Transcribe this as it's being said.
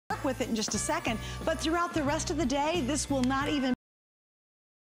back with it in just a second. But throughout the rest of the day, this will not even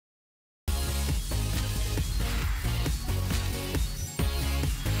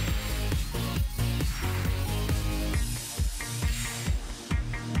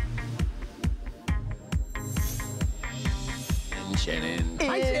Shannon.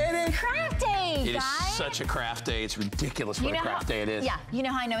 Hi, Shannon. Craft day, It guys. is such a craft day. It's ridiculous what a craft day it is. Yeah, you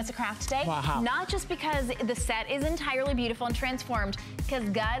know how I know it's a craft day? Wow, how? Not just because the set is entirely beautiful and transformed, because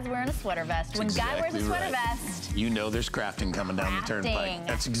Guy's wearing a sweater vest. When Guy wears a sweater vest, you know there's crafting coming down the turnpike.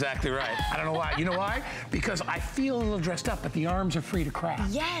 That's exactly right. I don't know why. You know why? Because I feel a little dressed up, but the arms are free to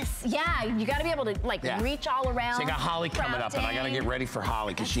craft. Yes, yeah, you gotta be able to like reach all around. So I got Holly coming up, and I gotta get ready for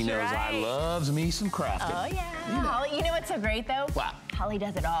Holly, because she knows I loves me some crafting. Oh yeah, Holly, you know what's so great though? What? Holly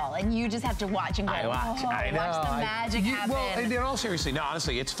does it all, and you just have to watch and go, watch the magic happen. Well, in all seriously, no,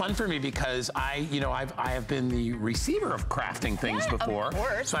 honestly, it's fun for me because I have been the receiver of crafting things before. Of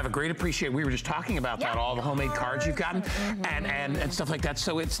course. So I have a great appreciation. We were just talking about that, all the homemade cards you've gotten, and stuff like that.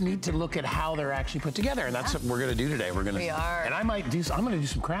 So it's neat to look at how they're actually put together, and that's what we're gonna do today. We are. And I'm gonna do some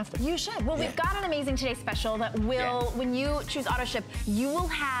crafting. You should. Well, we've got an amazing Today special that will, when you choose auto ship, you will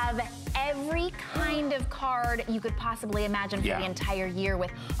have every kind of card you could possibly imagine for the entire year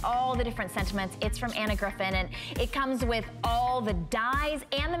with all the different sentiments. It's from Anna Griffin, and it comes with all the dies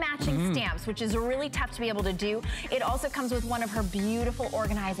and the matching stamps, which is really tough to be able to do. It also comes with one of her beautiful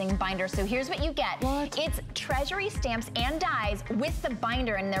organizing binders. So here's what you get. It's treasury stamps and dies with the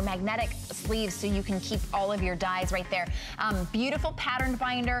binder and their magnetic sleeves, so you can keep all of your dies right there. Beautiful patterned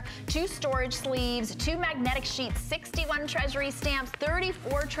binder, 2 storage sleeves, 2 magnetic sheets, 61 treasury stamps,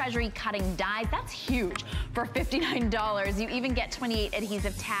 34 treasury cutting dies. That's huge for $59. You even get 28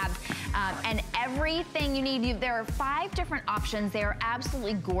 adhesive tabs, and everything you need. There are 5 different options. They are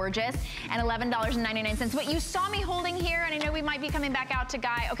absolutely gorgeous, and $11.99. What you saw me holding here, and I know we might be coming back out to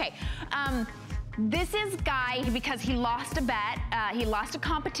Guy. Okay. This is Guy because he lost a bet. He lost a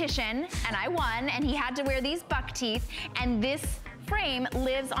competition, and I won, and he had to wear these buck teeth, and this frame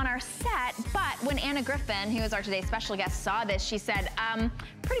lives on our set. But when Anna Griffin, who is our today's special guest, saw this, she said,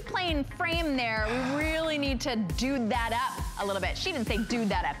 pretty plain frame there. We really need to dude that up a little bit. She didn't say dude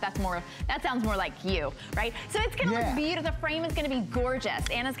that up. That sounds more like you, right? So it's gonna look beautiful. The frame is gonna be gorgeous.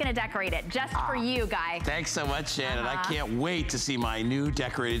 Anna's gonna decorate it just for you, Guy. Thanks so much, Shannon. I can't wait to see my new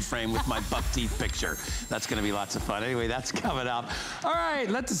decorated frame with my buck teeth picture. That's gonna be lots of fun. Anyway, that's coming up. All right,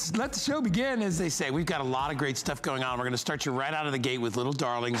 let the show begin, as they say. We've got a lot of great stuff going on. We're gonna start you right out of the gate with Little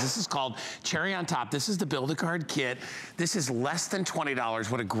Darlings. This is called Cherry on Top. This is the Build-A-Card kit. This is less than $20.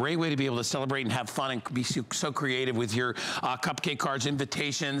 What a great way to be able to celebrate and have fun and be so creative with your cupcake cards,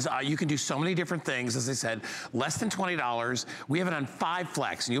 invitations. You can do so many different things. As I said, less than $20. We have it on 5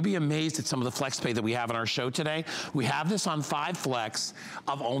 Flex, and you'll be amazed at some of the Flex Pay that we have in our show today. We have this on 5 Flex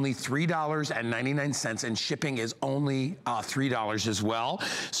of only $3.99, and shipping is only $3 as well.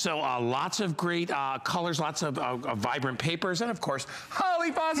 So lots of great colors, lots of vibrant papers, and of course,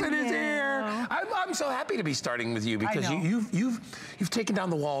 Holly Fawcett is here. I'm so happy to be starting with you because you've taken down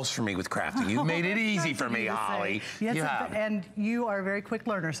the walls for me with crafting. You've made it easy for me, Holly. Yes, and you are a very quick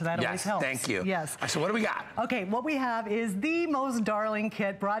learner, so that always helps. Thank you. Yes. So what do we got? Okay, what we have is the most darling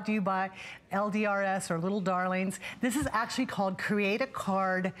kit brought to you by LDRS, or Little Darlings. This is actually called Create a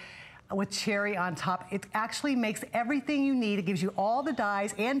Card with Cherry on Top. It actually makes everything you need. It gives you all the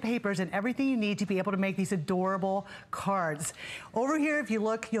dies and papers and everything you need to be able to make these adorable cards. Over here, if you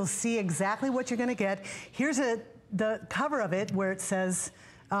look, you'll see exactly what you're gonna get. Here's the cover of it where it says,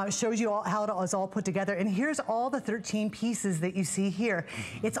 shows you how it is all put together. And here's all the 13 pieces that you see here.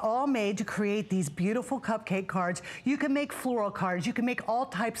 It's all made to create these beautiful cupcake cards. You can make floral cards. You can make all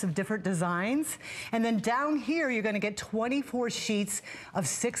types of different designs. And then down here, you're gonna get 24 sheets of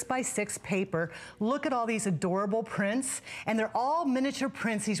 6x6 paper. Look at all these adorable prints. And they're all miniature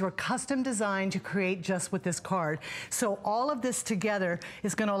prints. These were custom designed to create just with this card. So all of this together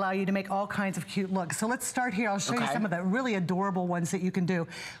is gonna allow you to make all kinds of cute looks. So let's start here. I'll show you some of the really adorable ones that you can do.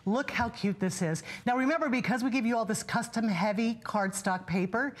 Look how cute this is. Now remember, because we give you all this custom heavy cardstock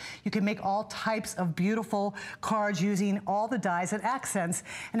paper, you can make all types of beautiful cards using all the dies and accents.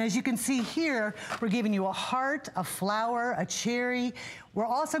 And as you can see here, we're giving you a heart, a flower, a cherry. We're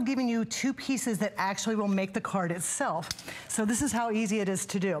also giving you 2 pieces that actually will make the card itself. So this is how easy it is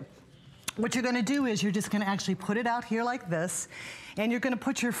to do. What you're gonna do is you're just gonna actually put it out here like this, and you're gonna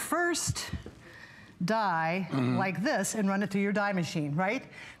put your first die like this and run it through your die machine, right?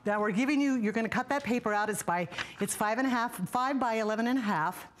 Now we're giving you, you're gonna cut that paper out. It's 5 by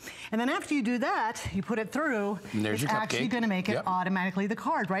 11.5. And then after you do that, you put it through, and there's it's your actually cupcake. gonna make it automatically the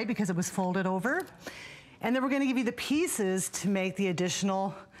card, right? Because it was folded over. And then we're gonna give you the pieces to make the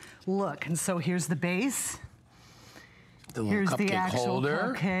additional look. And so here's the base. The little cupcake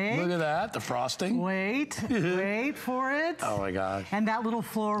holder. Cupcake. Look at that, the frosting. Wait for it. Oh my gosh. And that little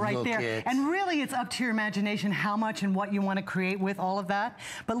floor right there. It. And really it's up to your imagination how much and what you want to create with all of that.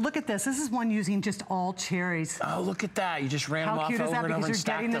 But look at this. This is one using just all cherries. Oh, look at that. You just ran them off over and over and stacked them. How cute is that? Because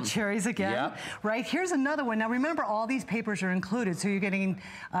you're getting the cherries again. Yep. Right, here's another one. Now remember, all these papers are included. So you're getting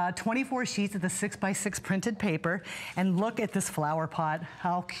 24 sheets of the 6x6 printed paper. And look at this flower pot.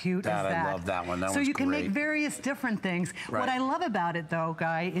 How cute is that? I love that one. That one's So you can great. make various different things. Right. What I love about it though,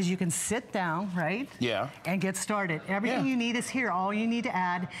 Guy, is you can sit down, right? Yeah. And get started. Everything you need is here. All you need to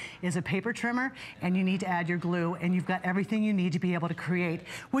add is a paper trimmer, and you need to add your glue, and you've got everything you need to be able to create,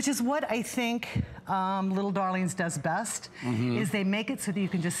 which is what I think Little Darlings does best, is they make it so that you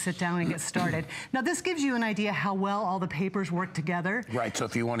can just sit down and get started. Now this gives you an idea how well all the papers work together. Right, so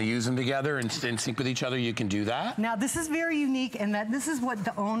if you want to use them together and in sync with each other, you can do that. Now this is very unique in that this is what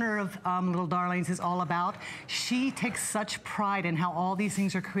the owner of Little Darlings is all about. She takes such pride in how all these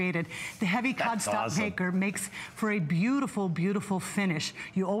things are created. The heavy cardstock paper makes for a beautiful, beautiful finish.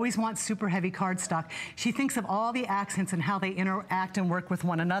 You always want super heavy cardstock. She thinks of all the accents and how they interact and work with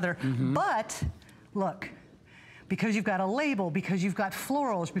one another. But look, because you've got a label, because you've got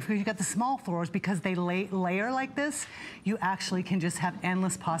florals, because you've got the small florals, because they layer like this, you actually can just have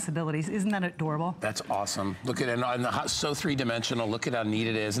endless possibilities. Isn't that adorable? That's awesome. Look at it, and so three-dimensional. Look at how neat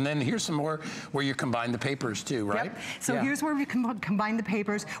it is. And then here's some more where you combine the papers too, right? Yep. So here's where we combine the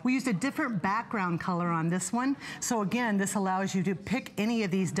papers. We used a different background color on this one. So again, this allows you to pick any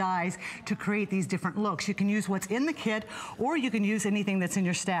of these dyes to create these different looks. You can use what's in the kit, or you can use anything that's in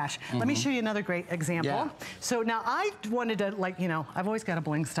your stash. Let me show you another great example. So now I wanted to, like, you know, I've always got to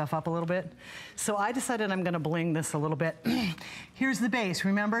bling stuff up a little bit. So I decided I'm going to bling this a little bit. Here's the base.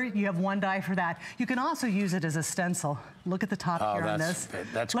 Remember, you have one die for that. You can also use it as a stencil. Look at the top here on this.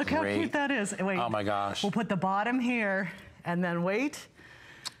 That's great. Look how cute that is. Wait. Oh my gosh. We'll put the bottom here, and then wait.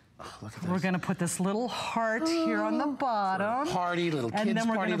 Oh, look at this. We're going to put this little heart here on the bottom. Party, little kids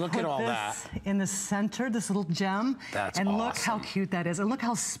party. Look at all that. In the center, this little gem. That's awesome. And look how cute that is. And look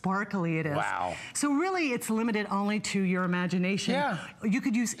how sparkly it is. Wow. So really, it's limited only to your imagination. Yeah. You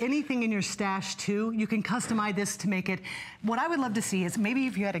could use anything in your stash too. You can customize this to make it. What I would love to see is maybe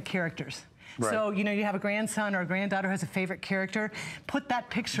if you had characters. Right. So, you know, you have a grandson or a granddaughter who has a favorite character, put that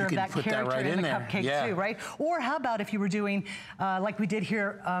picture of that character in the cupcake too, right? Or how about if you were doing, like we did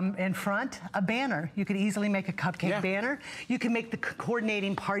here in front, a banner. You could easily make a cupcake banner. You can make the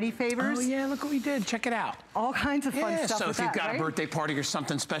coordinating party favors. Oh yeah, look what we did. Check it out. All kinds of fun stuff. So if you've got a birthday party or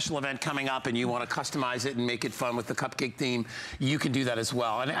something, special event coming up, and you want to customize it and make it fun with the cupcake theme, you can do that as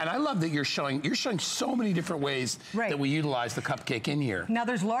well. And I love that you're showing so many different ways that we utilize the cupcake in here. Now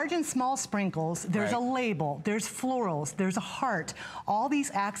there's large and small sprinkles. There's a label, there's florals, there's a heart. All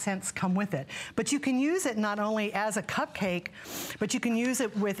these accents come with it. But you can use it not only as a cupcake, but you can use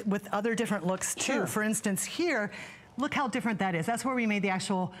it with other different looks too. For instance, here, look how different that is. That's where we made the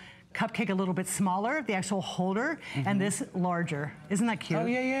actual cupcake a little bit smaller, the actual holder, and this larger. Isn't that cute? Oh,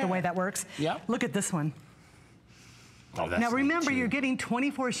 yeah. The way that works? Yeah. Look at this one. Oh, now remember, you're getting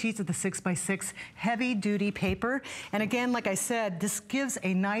 24 sheets of the 6x6 heavy-duty paper. And again, like I said, this gives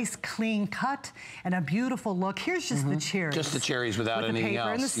a nice clean cut and a beautiful look. Here's just the cherries. Just the cherries without anything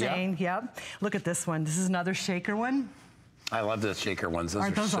else. With the paper and the stain, Look at this one. This is another shaker one. I love the shaker ones.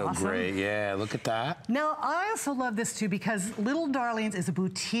 Those are so great. Yeah, look at that. Now, I also love this too because Little Darlings is a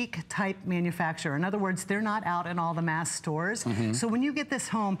boutique type manufacturer. In other words, they're not out in all the mass stores. So when you get this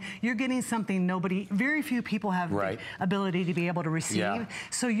home, you're getting something very few people have the ability to be able to receive.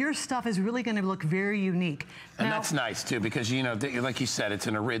 So your stuff is really going to look very unique. And now, that's nice too because, you know, like you said,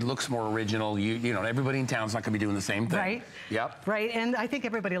 it looks more original. You know, everybody in town's not going to be doing the same thing. Right. Yep. Right. And I think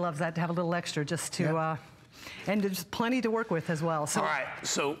everybody loves that, to have a little extra just to... And there's plenty to work with as well. So. All right,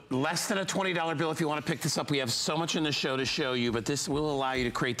 so less than a $20 bill if you want to pick this up. We have so much in the show to show you, but this will allow you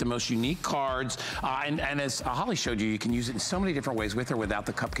to create the most unique cards. And as Holly showed you, you can use it in so many different ways with or without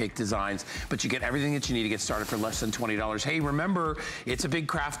the cupcake designs, but you get everything that you need to get started for less than $20. Hey, remember, it's a big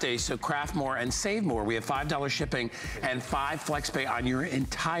craft day, so craft more and save more. We have $5 shipping and $5 FlexPay on your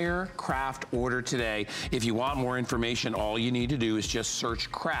entire craft order today. If you want more information, all you need to do is just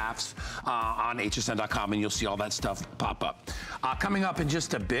search crafts on hsn.com and you'll see all that stuff pop up. Coming up in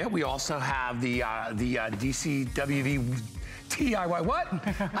just a bit, we also have the DCWV DIY, what?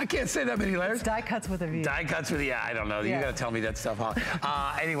 I can't say that many letters. It's die cuts with a V. Die cuts with a, I don't know. You gotta tell me that stuff,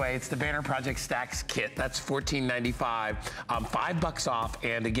 huh? Anyway, it's the Banner Project Stacks Kit. That's $14.95, $5 off,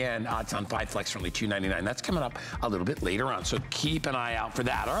 and again, it's on 5 Flex for only $2.99. That's coming up a little bit later on, so keep an eye out for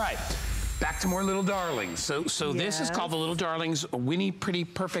that. All right. back to more Little Darlings. So this is called the Little Darlings Winnie Pretty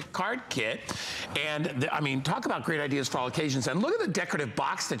Perfect Card Kit. And I mean, talk about great ideas for all occasions. And look at the decorative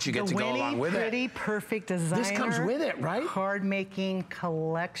box that you get to go along with it. The Winnie Pretty Perfect Designer. This comes with it, right? Card making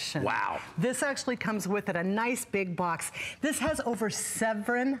collection. Wow. This actually comes with it, a nice big box. This has over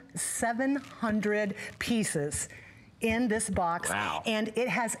 700 pieces in this box. Wow. And it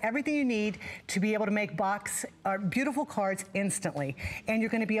has everything you need to be able to make beautiful cards instantly. And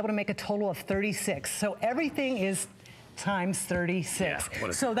you're going to be able to make a total of 36. So everything is times 36. Yeah,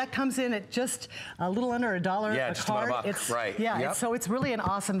 so that comes in at just a little under $1 a just card. about a buck, right. Yeah, so it's really an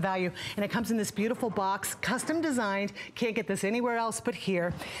awesome value. And it comes in this beautiful box, custom designed. Can't get this anywhere else but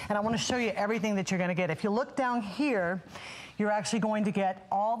here. And I want to show you everything that you're going to get. If you look down here, you're actually going to get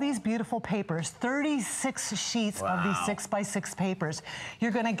all these beautiful papers, 36 sheets of these 6x6 papers. You're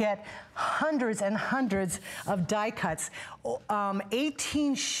going to get hundreds and hundreds of die cuts,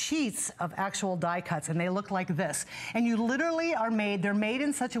 18 sheets of actual die cuts, and they look like this. And you literally they're made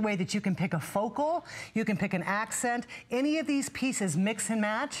in such a way that you can pick a focal, you can pick an accent, any of these pieces mix and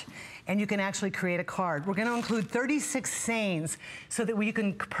match, and you can actually create a card. We're going to include 36 sayings so that you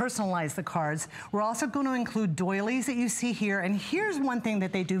can personalize the cards. We're also going to include doilies that you see here. And here's one thing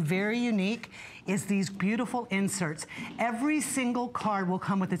that they do very unique is these beautiful inserts. Every single card will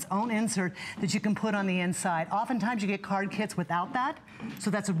come with its own insert that you can put on the inside. Oftentimes you get card kits without that, so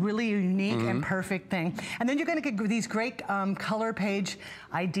that's a really unique and perfect thing. And then you're going to get these great color page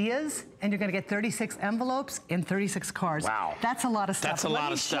ideas, and you're going to get 36 envelopes and 36 cards. Wow. That's a lot of stuff. That's a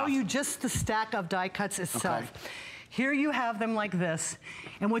lot of stuff. Let me show you just the stack of die cuts itself. Okay. Here you have them like this.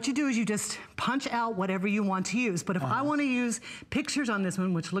 And what you do is you just punch out whatever you want to use. But if I want to use pictures on this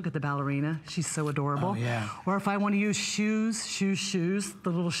one, which look at the ballerina, she's so adorable. Oh, yeah. Or if I want to use shoes, the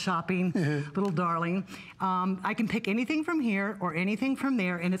little shopping, little darling, I can pick anything from here or anything from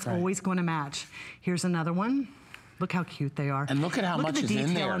there, and it's always going to match. Here's another one. Look how cute they are. And look at how much is in there. Look at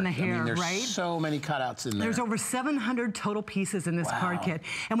the detail in the hair, I mean, there's right? so many cutouts in there. There's over 700 total pieces in this card kit.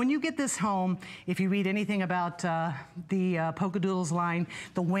 And when you get this home, if you read anything about the Polka Doodles line,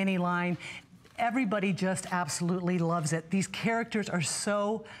 the Winnie line, everybody just absolutely loves it. These characters are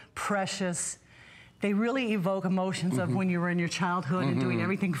so precious. They really evoke emotions of when you were in your childhood and doing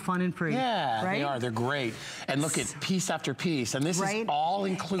everything fun and free. Yeah, right? they are. They're great. And look at piece after piece. And this is all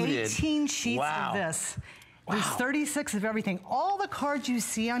included. 18 sheets of this. There's 36 of everything. All the cards you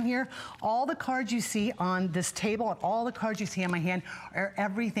see on here, all the cards you see on this table, and all the cards you see on my hand are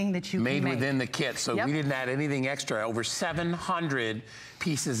everything that you can make. Made within the kit, so we didn't add anything extra. Over 700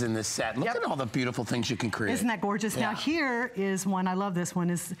 pieces in this set. Look at all the beautiful things you can create. Isn't that gorgeous? Now here is one, I love this one,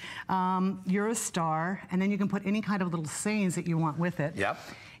 is You're a Star, and then you can put any kind of little sayings that you want with it.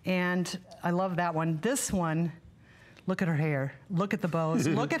 And I love that one. This one, look at her hair. Look at the bows.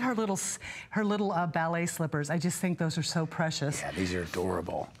 Look at her little ballet slippers. I just think those are so precious. Yeah, these are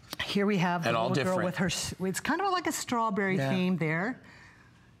adorable. Here we have the little girl with her. It's kind of like a strawberry theme there.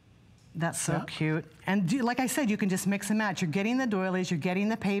 That's so cute. And like I said, you can just mix and match. You're getting the doilies, you're getting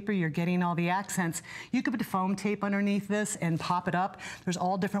the paper, you're getting all the accents. You could put foam tape underneath this and pop it up. There's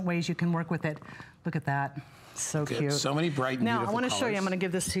all different ways you can work with it. Look at that. So cute. So many bright and beautiful Now, I want to show you. I'm going to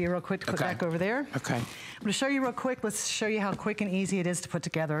give this to you real quick to put back over there. Okay. I'm going to show you real quick. Let's show you how quick and easy it is to put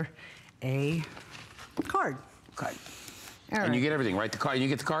together a card. Okay. And you get everything, right? The card, you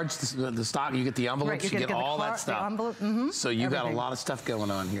get the cards, the stock, you get the envelopes, you get all that stuff. The envelope, so you got a lot of stuff going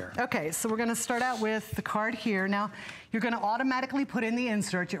on here. Okay, so we're going to start out with the card here. Now, you're going to automatically put in the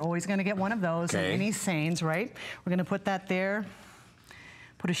insert. You're always going to get one of those and any sayings, right? We're going to put that there.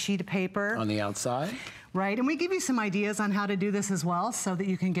 Put a sheet of paper on the outside. Right, and we give you some ideas on how to do this as well so that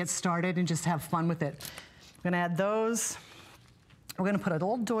you can get started and just have fun with it. We're gonna add those. We're gonna put a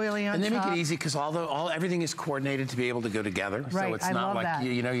little doily on top. And they make it easy because everything is coordinated to be able to go together. Right, so it's not like,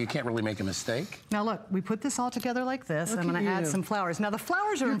 you know, you can't really make a mistake. Now look, we put this all together like this. I'm gonna add some flowers. Now the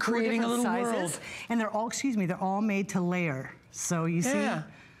flowers are in 4 different sizes. And they're all, they're all made to layer. So you see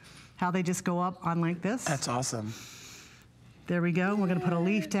how they just go up on like this? That's awesome. There we go. We're going to put a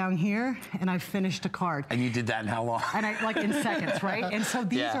leaf down here, and I've finished a card. And you did that in how long? And like in seconds, right? And so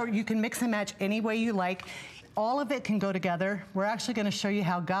these are, you can mix and match any way you like. All of it can go together. We're actually going to show you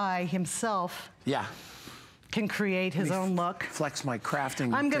how Guy himself can create his own look. Flex my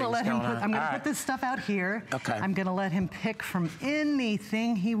crafting. I'm going to let him put this stuff out here. Okay. I'm going to let him pick from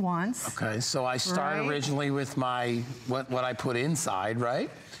anything he wants. Okay, so I start originally with my, what I put inside, right?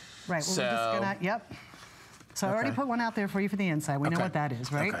 Right, well, we're just going to, So I already put one out there for you for the inside. We know what that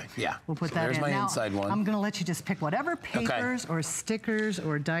is, right? Okay, yeah. We'll put that in. There's my inside one. I'm going to let you just pick whatever papers or stickers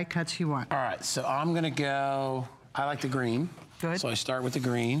or die cuts you want. All right, so I'm going to go, I like the green. Good. So I start with the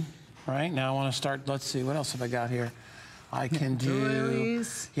green. right? Now I want to start, let's see, what else have I got here? I can do,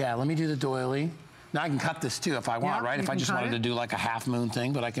 doilies. Yeah, let me do the doily. Now I can cut this too if I want, right? If I just wanted to do like a half moon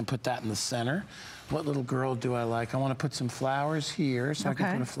thing, but I can put that in the center. What little girl do I like? I want to put some flowers here, so I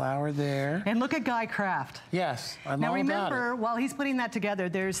can put a flower there. And look at Guy Craft. Yes, I'm now all remember, about it. while he's putting that together,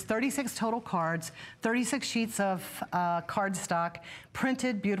 there's 36 total cards, 36 sheets of cardstock,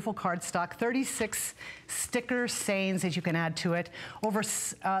 printed, beautiful cardstock, 36 sticker sayings that you can add to it, over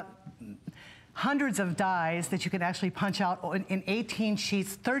hundreds of dies that you can actually punch out in 18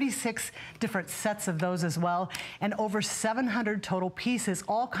 sheets, 36 different sets of those as well, and over 700 total pieces,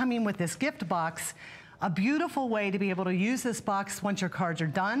 all coming with this gift box. A beautiful way to be able to use this box once your cards are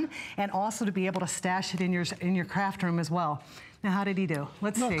done, and also to be able to stash it in your craft room as well. Now, how did he do?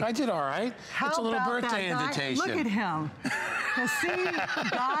 Let's see. Look, I did all right. It's a little birthday invitation. Look at him. Well, see,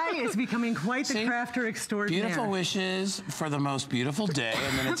 Guy is becoming quite the crafter extraordinaire. Beautiful wishes for the most beautiful day,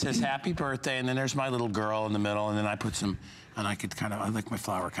 and then it says happy birthday, and then there's my little girl in the middle, and then I put some, and I could kind of, I like my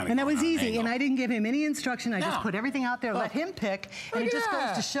flower kind of. And that was easy, and I didn't give him any instruction. I just put everything out there, let him pick, and it just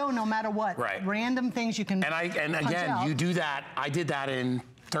goes to show no matter what, random things you can punch again, out. you do that, I did that in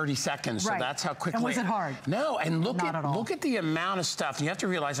 30 seconds, so that's how quickly. And was it hard? No, and look at the amount of stuff. And you have to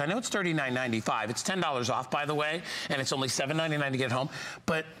realize, I know it's $39.95. It's $10 off, by the way, and it's only $7.99 to get home.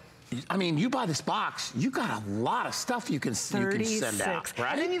 But I mean, you buy this box, you got a lot of stuff you can send out,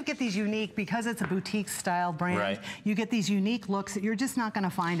 right? And then you get these unique, because it's a boutique style brand, you get these unique looks that you're just not going to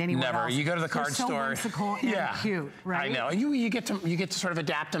find anywhere else. You go to the card store. So whimsical and cute, right? I know. And you get to sort of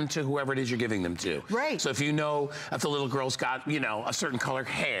adapt them to whoever it is you're giving them to. Right. So if you know if the little girl's got, you know, a certain color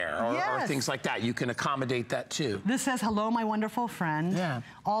hair or things like that, you can accommodate that too. This says, hello, my wonderful friend. Yeah.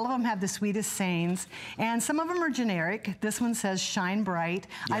 All of them have the sweetest sayings, and some of them are generic. This one says, shine bright.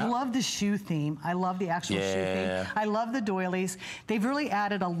 I love the shoe theme. I love the actual shoe theme. I love the doilies. They've really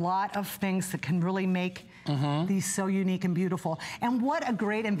added a lot of things that can really make these so unique and beautiful. And what a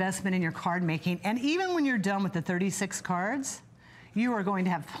great investment in your card making. And even when you're done with the 36 cards, you are going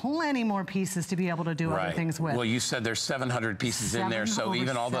to have plenty more pieces to be able to do other things with. Well, you said there's 700 pieces in there, so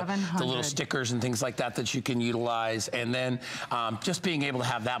even all the little stickers and things like that that you can utilize, and then just being able to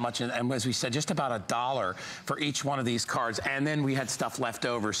have that much, and as we said, just about $1 for each one of these cards, and then we had stuff left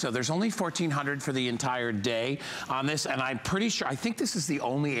over. So there's only 1,400 for the entire day on this, and I'm pretty sure, I think this is the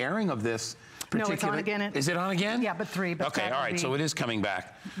only airing of this. No, it's on again. Is it on again? Yeah, but 3. But okay, all right, so it is coming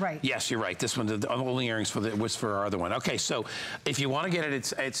back. Right. Yes, you're right. This one, the only earrings was for our other one. Okay, so if you want to get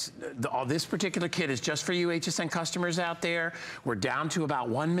it, this particular kit is just for you HSN customers out there. We're down to about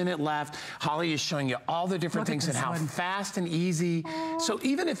 1 minute left. Holly is showing you all the different things and how fast and easy. So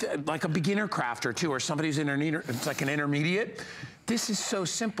even if like a beginner crafter too, or somebody who's it's like an intermediate, this is so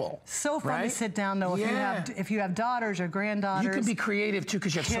simple. So fun to sit down though. If you have daughters or granddaughters. You can be creative too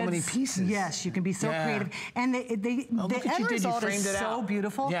because you have so many pieces. Yes, you can be so creative. And the end result is so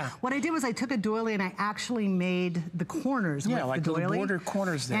beautiful. Yeah. What I did was I took a doily and I actually made the corners with the doily. Like border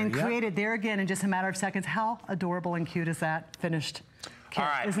corners there. And created there again in just a matter of seconds. How adorable and cute is that finished kit? All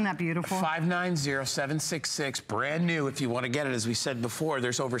right. Isn't that beautiful? 590766, brand new if you want to get it. As we said before,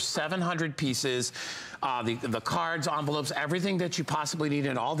 there's over 700 pieces. The cards, envelopes, everything that you possibly need,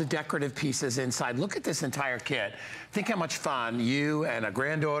 and all the decorative pieces inside. Look at this entire kit. Think how much fun you and a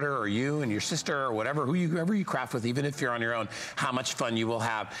granddaughter, or you and your sister, or whatever, whoever you craft with, even if you're on your own, how much fun you will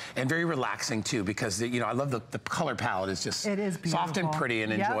have. And very relaxing too, because you know, I love the color palette. It's just soft and pretty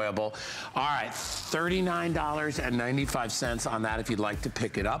and enjoyable. All right, $39.95 on that if you'd like to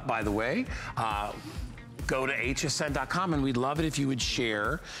pick it up, by the way. Go to hsn.com, and we'd love it if you would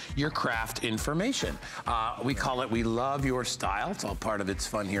share your craft information. We call it We Love Your Style. It's all part of It's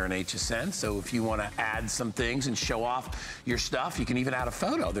Fun here in HSN. So if you want to add some things and show off your stuff, you can even add a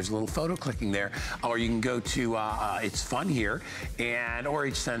photo. There's a little photo clicking there. Or you can go to It's Fun here, or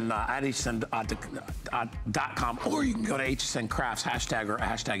HSN, at hsn.com, or you can go to HSN Crafts,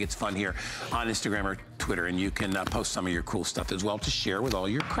 hashtag It's Fun here on Instagram or Twitter, and you can post some of your cool stuff as well to share with all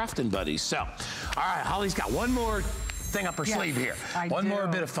your crafting buddies. So, all right, Holly's got one more thing up her sleeve here. One more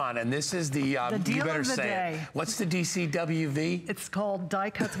bit of fun, and this is the you better say it. What's the DCWV? It's called Die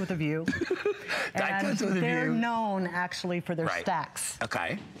Cuts with a View. Die Cuts with a View. They're known actually for their stacks.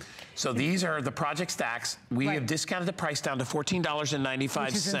 Okay. So these are the project stacks. We have discounted the price down to $14.95.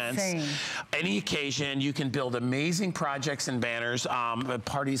 Which is insane. Any occasion, you can build amazing projects and banners,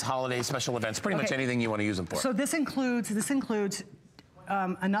 parties, holidays, special events, pretty much anything you want to use them for. So this includes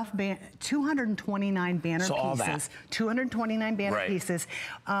 229 banner pieces, 229 banner pieces,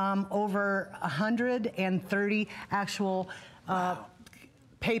 over 130 actual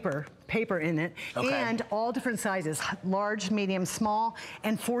paper in it, and all different sizes, large, medium, small,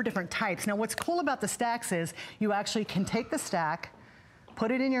 and 4 different types. Now what's cool about the stacks is you actually can take the stack,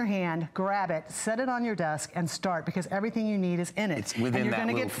 put it in your hand, grab it, set it on your desk, and start, because everything you need is in it. It's within and that you're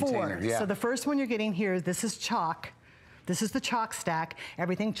gonna little get 4. container, yeah. So the first one you're getting here, this is chalk. This is the chalk stack,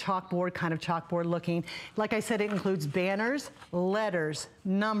 everything chalkboard, kind of chalkboard looking. Like I said, it includes banners, letters,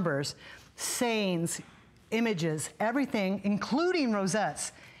 numbers, sayings, images, everything, including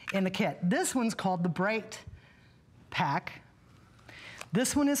rosettes in the kit. This one's called the Bright Pack.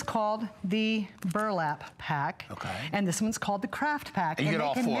 This one is called the Burlap Pack. And this one's called the Craft Pack. And you get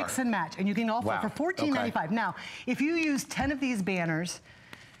all 4. And they can mix and match, and you can all 4 for $14.95. Now, if you use 10 of these banners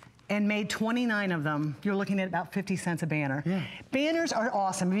and made 29 of them, you're looking at about 50 cents a banner. Banners are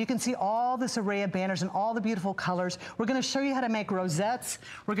awesome. You can see all this array of banners and all the beautiful colors. We're gonna show you how to make rosettes.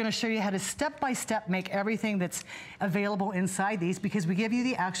 We're gonna show you how to step-by-step make everything that's available inside these, because we give you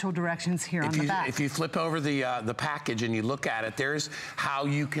the actual directions here on the back. If you flip over the package and you look at it, there's how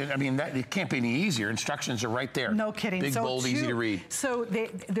you can, I mean, it can't be any easier. Instructions are right there. No kidding. Big, bold, easy to read. So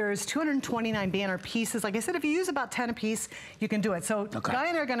there's 229 banner pieces. Like I said, if you use about 10 a piece, you can do it. So Guy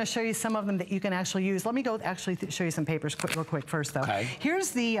and I are gonna show you some of them that you can actually use. Let me go actually show you some papers real quick first though. Here's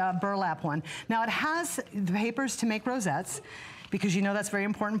the burlap one. Now it has the papers to make rosettes, because you know that's a very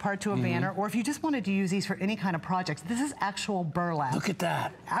important part to a banner, or if you just wanted to use these for any kind of projects. This is actual burlap. Look at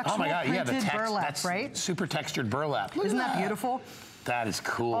that. Actual oh my God, yeah, the text, burlap, that's right? Super textured burlap. Isn't that beautiful? That is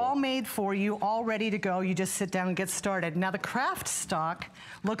cool. All made for you, all ready to go. You just sit down and get started. Now the craft stock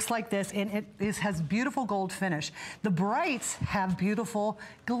looks like this, and it has beautiful gold finish. The Brights have beautiful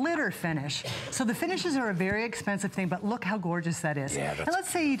glitter finish. So the finishes are a very expensive thing, but look how gorgeous that is. And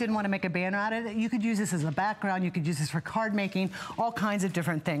let's say you didn't want to make a banner out of it. You could use this as a background. You could use this for card making, all kinds of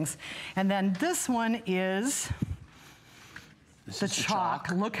different things. And then this one is the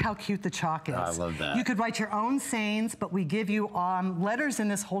chalk. Look how cute the chalk is. I love that. You could write your own sayings, but we give you letters in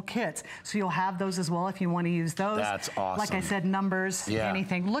this whole kit. So you'll have those as well if you want to use those. That's awesome. Like I said, numbers,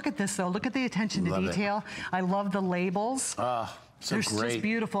 anything. Look at this though. Look at the attention to detail. I love the labels. So They're great. Just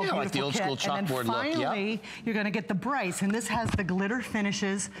beautiful, beautiful like the old school chalkboard look. And then finally, you're going to get the Brights, and this has the glitter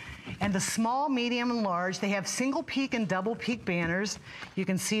finishes, and the small, medium, and large. They have single peak and double peak banners. You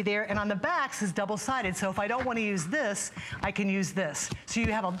can see there, and on the backs is double-sided. So if I don't want to use this, I can use this. So you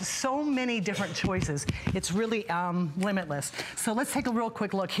have so many different choices. It's really limitless. So let's take a real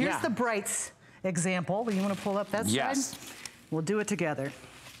quick look. Here's the Brights example. You want to pull up that side? We'll do it together.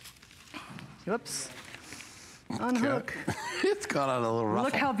 Whoops. Unhook. It's got on a little ruffle.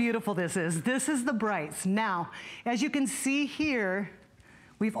 Look how beautiful this is. This is the Brights. Now, as you can see here,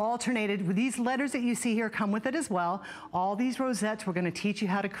 we've alternated. These letters that you see here come with it as well. All these rosettes we're going to teach you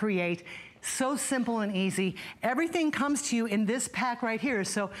how to create. So simple and easy. Everything comes to you in this pack right here.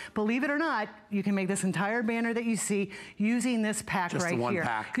 So believe it or not, you can make this entire banner that you see using this pack right here.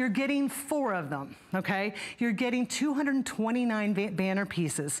 Pack. You're getting 4 of them, okay? You're getting 229 banner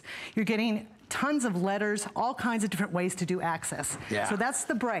pieces. You're getting tons of letters, all kinds of different ways to do access. So that's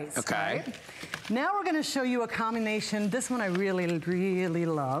the Brights. Right? Now we're gonna show you a combination. This one I really, really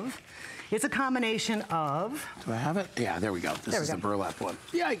love. It's a combination of... Do I have it? Yeah, there we go. This is the burlap one.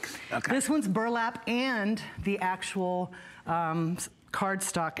 Yikes. This one's burlap and the actual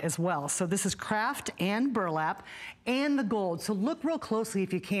cardstock as well. So this is craft and burlap and the gold. So look real closely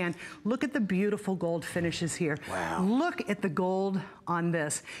if you can. Look at the beautiful gold finishes here. Wow. Look at the gold on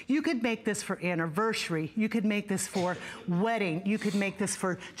this. You could make this for anniversary. You could make this for wedding. You could make this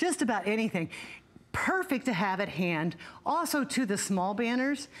for just about anything. Perfect to have at hand. Also to the small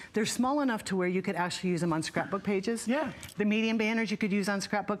banners, they're small enough to where you could actually use them on scrapbook pages. The medium banners you could use on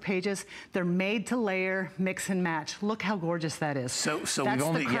scrapbook pages. They're made to layer, mix and match. Look how gorgeous that is. So we've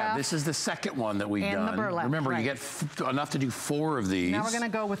only, this is the second one that we've done. The burlap, remember, you get enough to do 4 of these. Now we're gonna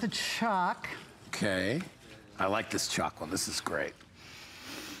go with the chalk. Okay. I like this chalk one. This is great.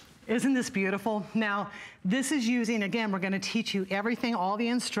 Isn't this beautiful? Now, this is using, again, we're gonna teach you everything. All the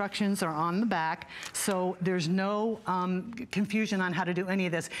instructions are on the back, so there's no confusion on how to do any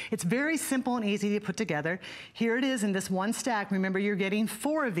of this. It's very simple and easy to put together. Here it is in this one stack. Remember, you're getting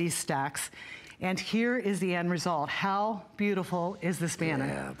 4 of these stacks. And here is the end result. How beautiful is this banner?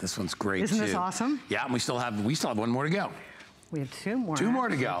 Yeah, this one's great. Isn't this awesome? Yeah, and we still have 1 more to go. We have 2 more. 2 more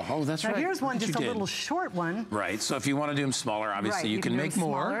to go. Oh, that's right. Now here's one, just a little short one. Right, so if you want to do them smaller, obviously you can make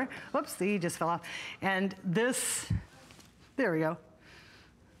more. Smaller. Whoops, the E just fell off. And this, there we go.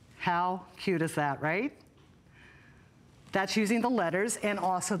 How cute is that, right? That's using the letters and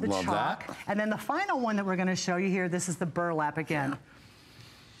also the chalk. That. And then the final one that we're gonna show you here, this is the burlap again.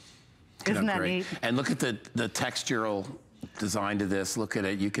 Isn't that neat? And look at the textural design to this. Look at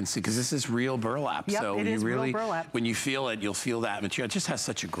it. You can see, because this is real burlap. Yep, so it is really, real burlap. when you feel it, you'll feel that material. It just has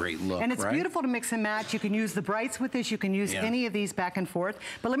such a great look, and it's right? beautiful to mix and match. You can use the brights with this. You can use any of these back and forth.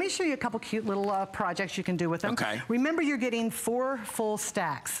 But let me show you a couple cute little projects you can do with them. Okay. Remember, you're getting 4 full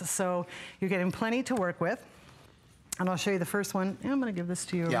stacks, so you're getting plenty to work with. And I'll show you the first one. And I'm going to give this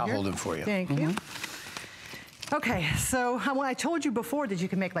to you over I'll here. hold it for you. Thank you. Okay, so I told you before that you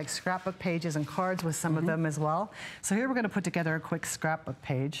can make like scrapbook pages and cards with some of them as well. So here we're going to put together a quick scrapbook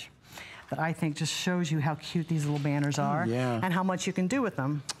page that I think just shows you how cute these little banners are and how much you can do with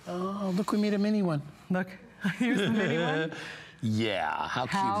them. Oh, look, we made a mini one. Look, here's the mini one. Yeah, how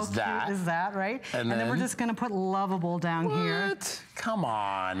cute is that? How cute is that, right? And then we're just gonna put lovable down here. What? Come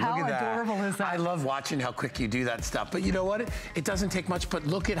on, How look at that. adorable is that? I love watching how quick you do that stuff. But you know what? It doesn't take much, but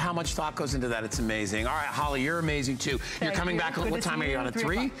look at how much thought goes into that. It's amazing. All right, Holly, you're amazing too. You're coming back, what time are you on, at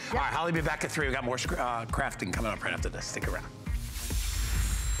 3? All right, Holly, be back at 3. We got more crafting coming up right after this. Stick around.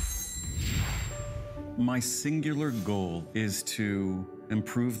 My singular goal is to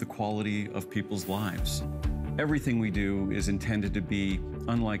improve the quality of people's lives. Everything we do is intended to be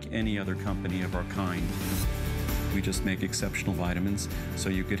unlike any other company of our kind. We just make exceptional vitamins so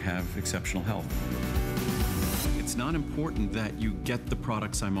you could have exceptional health. It's not important that you get the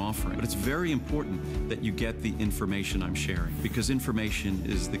products I'm offering, but it's very important that you get the information I'm sharing, because information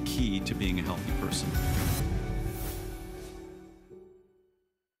is the key to being a healthy person.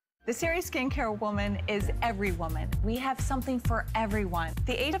 The Serious Skincare Woman is every woman. We have something for everyone.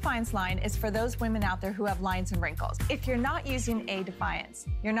 The A Defiance line is for those women out there who have lines and wrinkles. If you're not using A Defiance,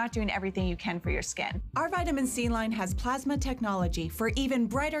 you're not doing everything you can for your skin. Our vitamin C line has plasma technology for even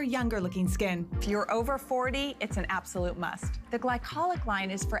brighter, younger looking skin. If you're over 40, it's an absolute must. The glycolic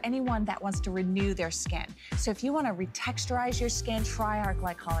line is for anyone that wants to renew their skin. So if you want to retexturize your skin, try our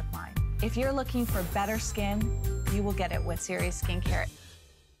glycolic line. If you're looking for better skin, you will get it with Serious Skincare.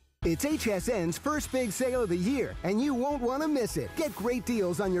 It's HSN's first big sale of the year, and you won't want to miss it. Get great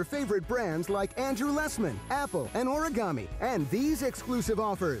deals on your favorite brands like Andrew Lessman, Apple, and Origami. And these exclusive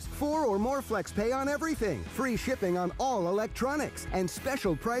offers: 4 or more flex pay on everything, free shipping on all electronics, and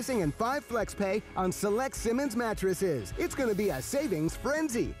special pricing and 5 flex pay on select Simmons mattresses. It's going to be a savings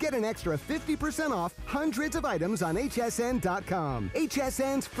frenzy. Get an extra 50% off hundreds of items on hsn.com.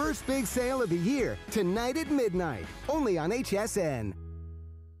 HSN's first big sale of the year, tonight at midnight, only on HSN.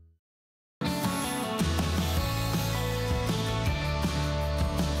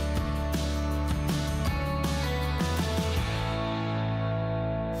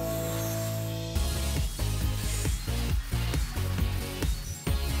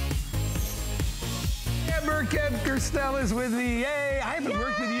 Stella is with me. Yay! I haven't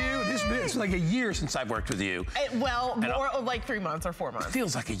worked with you. It's like a year since I've worked with you. Well, more like 3 months or 4 months. It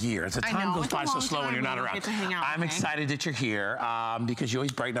feels like a year. The time goes by so slow when you're not around. I'm excited that you're here because you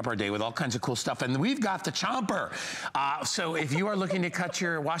always brighten up our day with all kinds of cool stuff. And we've got the chomper. So if you are looking to cut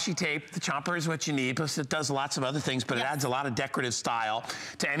your washi tape, the chomper is what you need. Plus it does lots of other things, but it adds a lot of decorative style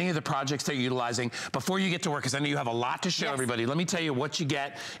to any of the projects that you're utilizing. Before you get to work, because I know you have a lot to show everybody, let me tell you what you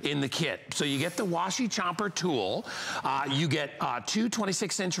get in the kit. So you get the washi chomper tool. You get 2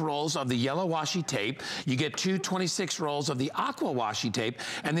 26-inch rolls of the yellow washi tape. You get 2 26 rolls of the aqua washi tape.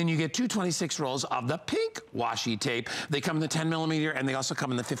 And then you get 2 26 rolls of the pink washi tape. They come in the 10mm and they also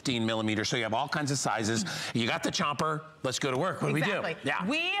come in the 15mm. So you have all kinds of sizes. You got the chomper. Let's go to work. What do we do? Yeah.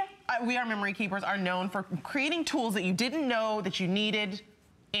 We are memory keepers, are known for creating tools that you didn't know that you needed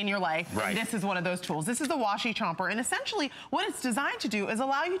in your life. Right. And this is one of those tools. This is the washi chomper, and essentially what it's designed to do is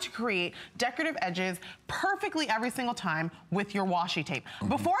allow you to create decorative edges perfectly every single time with your washi tape.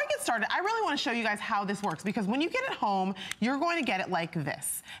 Before I get started, I really want to show you guys how this works, because when you get it home, you're going to get it like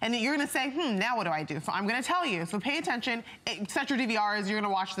this. And then you're going to say, now what do I do? So I'm going to tell you. So pay attention, set your DVRs, you're going to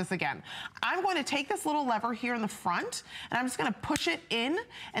watch this again. I'm going to take this little lever here in the front, and I'm just going to push it in,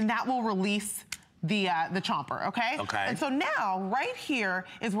 and that will release the chomper, okay? Okay. And so now, right here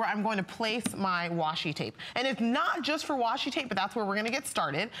is where I'm going to place my washi tape. And it's not just for washi tape, but that's where we're gonna get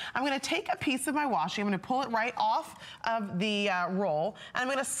started. I'm gonna take a piece of my washi, I'm gonna pull it right off of the roll, and I'm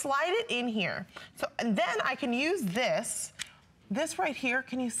gonna slide it in here. So, and then I can use this right here,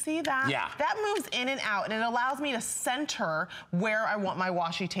 can you see that? Yeah. That moves in and out, and it allows me to center where I want my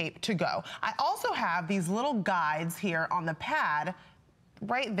washi tape to go. I also have these little guides here on the pad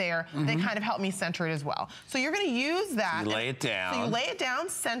right there, they kind of help me center it as well. So you're gonna use that. You lay it down. So you lay it down,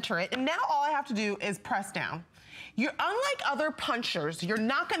 center it, and now all I have to do is press down. Unlike other punchers, you're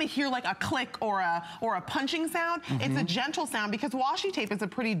not gonna hear like a click or a punching sound. It's a gentle sound because washi tape is a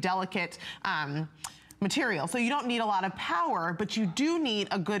pretty delicate material. So you don't need a lot of power, but you do need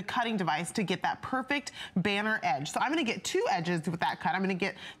a good cutting device to get that perfect banner edge. So I'm gonna get 2 edges with that cut. I'm gonna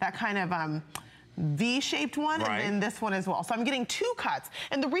get that kind of V-shaped one, and then this one as well. So I'm getting 2 cuts.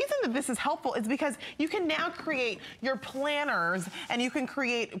 And the reason that this is helpful is because you can now create your planners, and you can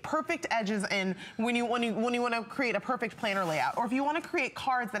create perfect edges in when you want to create a perfect planner layout. Or if you want to create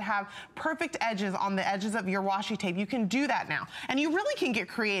cards that have perfect edges on the edges of your washi tape, you can do that now. And you really can get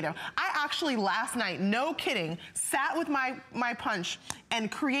creative. I actually last night, no kidding, sat with my punch and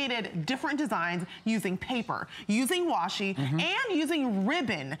created different designs using paper, using washi, and using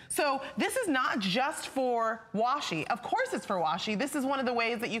ribbon. So this is not just for washi. Of course it's for washi. This is one of the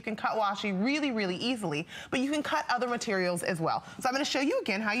ways that you can cut washi really, really easily, but you can cut other materials as well. So I'm gonna show you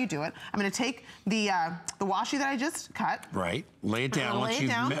again how you do it. I'm gonna take the washi that I just cut. Right, lay it down once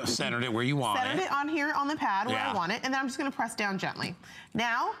you've centered it where you want it. Centered it on here on the pad where I want it, and then I'm just gonna press down gently.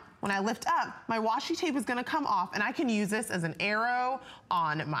 Now, when I lift up, my washi tape is gonna come off, and I can use this as an arrow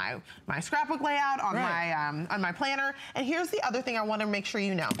on my scrapbook layout, on my planner. And here's the other thing I wanna make sure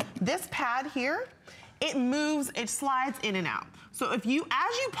you know. This pad here, it moves, it slides in and out. So if you,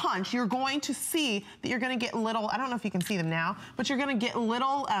 as you punch, you're going to see that you're gonna get little, I don't know if you can see them now, but you're gonna get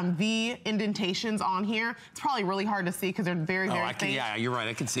little V indentations on here. It's probably really hard to see because they're very, very faint. Yeah, you're right,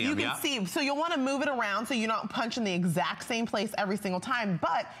 I can see them, You can see, so you'll wanna move it around so you're not punching the exact same place every single time,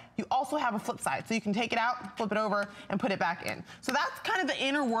 but you also have a flip side. So you can take it out, flip it over, and put it back in. So that's kind of the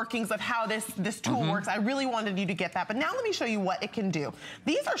inner workings of how this tool works. I really wanted you to get that, but now let me show you what it can do.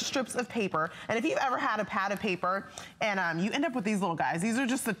 These are strips of paper, and if you've ever had a pad of paper, and you end up with these little guys. These are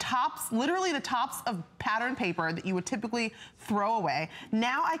just the tops, literally the tops of pattern paper that you would typically throw away.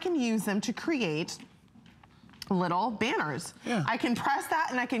 Now I can use them to create little banners. I can press that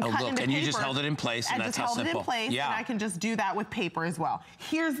and I can cut into paper. And you just held it in place, and that's how simple. I just held it in place, and I can just do that with paper as well.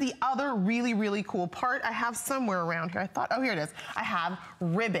 Here's the other really, really cool part I have somewhere around here. I thought, oh, here it is. I have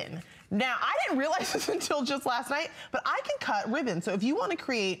ribbon. Now, I didn't realize this until just last night, but I can cut ribbon. So if you want to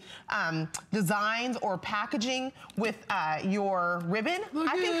create designs or packaging with your ribbon,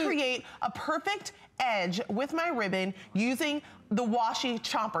 I can create a perfect edge with my ribbon using the washi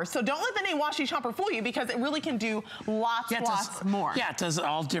chomper. So don't let the name washi chomper fool you, because it really can do lots more. Yeah, it does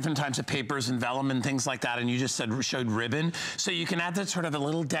all different types of papers and vellum and things like that, and you just showed ribbon. So you can add that sort of a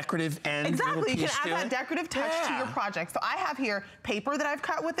little decorative end. Exactly, you can add that decorative touch to your project. So I have here paper that I've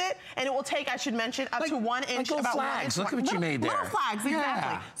cut with it, and it will take, I should mention, up to 1 inch. Like little flags, look at what you made there. Little flags,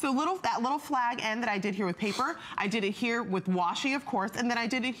 exactly. So that little flag end that I did here with paper, I did it here with washi, of course, and then I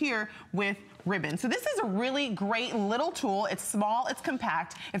did it here with ribbon. So this is a really great little tool. It's small, it's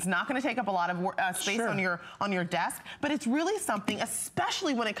compact, it's not going to take up a lot of space on your desk, but it's really something,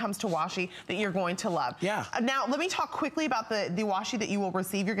 especially when it comes to washi, that you're going to love. Now let me talk quickly about the washi that you will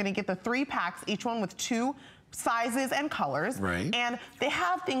receive. You're going to get the 3 packs, each one with 2 sizes and colors. And they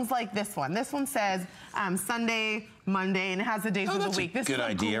have things like this one. This one says Sunday, Monday, and it has the days of the week. This is a good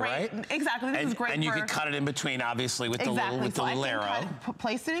idea, right? Exactly. This is great. And you can cut it in between, obviously, with the little arrow.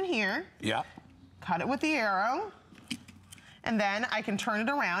 Place it in here. Cut it with the arrow. And then I can turn it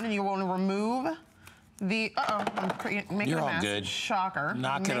around, and you want to remove the, I'm making a mess. Good. Shocker.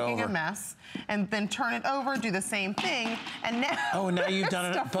 Knock it over. Making a mess. And then turn it over, do the same thing, and now... Oh, now you've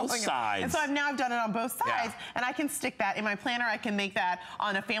done it on both sides. And so now I've done it on both sides, and I can stick that in my planner. I can make that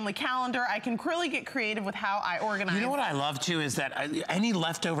on a family calendar. I can really get creative with how I organize. You know what I love, too, is that any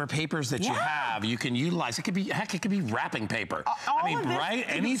leftover papers that you have, you can utilize. It could be, heck, it could be wrapping paper. I mean, right?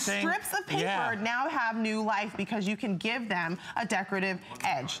 Anything. Strips of paper now have new life because you can give them a decorative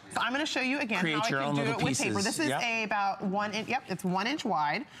edge. So I'm going to show you again how I can do it with paper. This is about 1 inch, it's 1 inch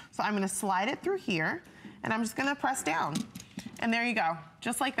wide. So I'm going to slide it through here, and I'm just going to press down. And there you go.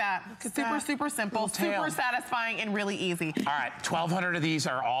 Just like that. Super simple, super satisfying, and really easy. All right, 1,200 of these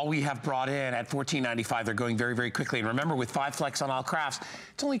are all we have brought in at $14.95. They're going very, very quickly. And remember, with 5 Flex on all crafts,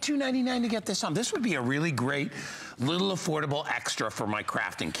 it's only $2.99 to get this on. This would be a really great, little affordable extra for my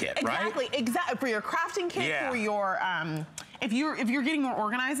crafting kit, right? Exactly. For your crafting kit, for your, if you're getting more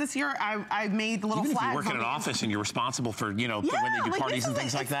organized this year, I've made little flags. Even if you work in an office and you're responsible for, you know, when they do parties and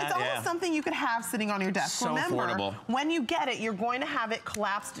things like that. It's almost something you could have sitting on your desk. So affordable. When you get it, you're going to have it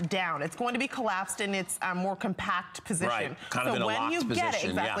collapsed down. It's going to be collapsed in its more compact position. Right, kind of in a locked position. So when you get it,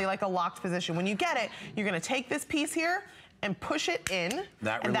 exactly like a locked position, when you get it, you're going to take this piece here and push it in,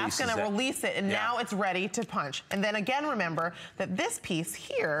 and that's gonna release it, and now it's ready to punch. And then again, remember that this piece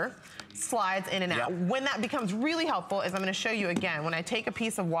here slides in and out. When that becomes really helpful is I'm gonna show you again. When I take a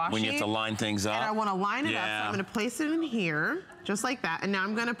piece of washi. When you have to line things up. And I wanna line it up, so I'm gonna place it in here, just like that. And now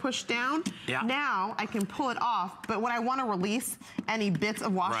I'm gonna push down. Now I can pull it off, but when I wanna release any bits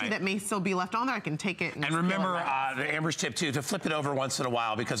of washi that may still be left on there, I can take it and remember, Amber's tip too, to flip it over once in a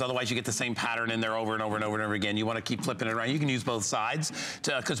while, because otherwise you get the same pattern in there over and over and over and over again. You wanna keep flipping it around. You can use both sides,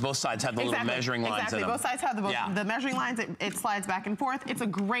 because both sides have the little measuring lines in them. Both sides have the measuring lines. It slides back and forth. It's a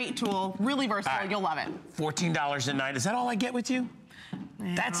great tool, really versatile. You'll love it. $14.09. Is that all I get with you?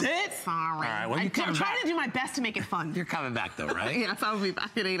 That's it? Sorry. All right, well, I'm trying to do my best to make it fun. You're coming back though, right? Yes, I'll be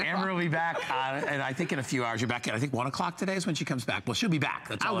back at 8 o'clock. Amber will be back, and I think in a few hours you're back at, I think 1 o'clock today is when she comes back. Well, she'll be back.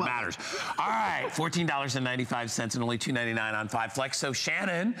 That's all that matters. All right, $14.95 and only $2.99 on 5 Flex. So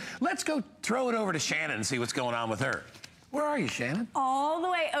Shannon, let's go throw it over to Shannon and see what's going on with her. Where are you, Shannon? All the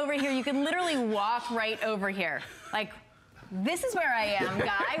way over here. You can literally walk right over here. Like, this is where I am,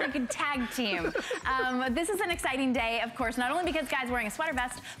 Guy. We can tag team. This is an exciting day, of course, not only because Guy's wearing a sweater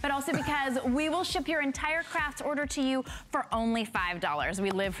vest, but also because we will ship your entire crafts order to you for only $5.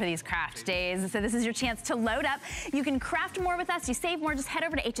 We live for these craft days, so this is your chance to load up. You can craft more with us. You save more. Just head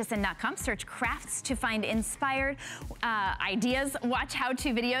over to hsn.com, search crafts to find inspired ideas, watch how-to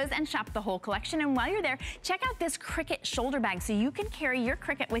videos, and shop the whole collection. And while you're there, check out this Cricut shoulder bag so you can carry your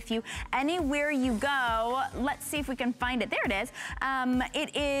Cricut with you anywhere you go. Let's see if we can find it. There it is.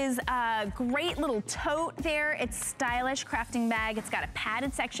 It is a great little tote there. It's stylish crafting bag. It's got a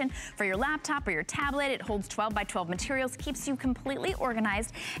padded section for your laptop or your tablet. It holds 12 by 12 materials, keeps you completely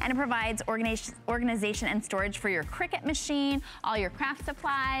organized, and it provides organization and storage for your Cricut machine, all your craft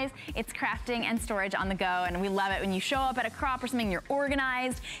supplies. It's crafting and storage on the go, and we love it when you show up at a crop or something, you're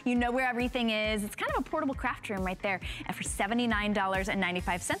organized, you know where everything is. It's kind of a portable craft room right there. And for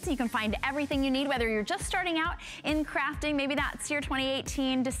 $79.95, you can find everything you need, whether you're just starting out in crafting. Maybe that's your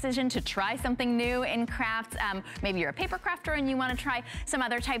 2018 decision to try something new in crafts. Maybe you're a paper crafter and you want to try some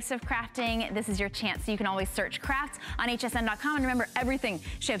other types of crafting. This is your chance. So you can always search crafts on hsn.com, and remember, everything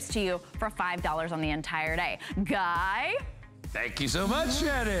ships to you for $5 on the entire day. Guy? Thank you so much,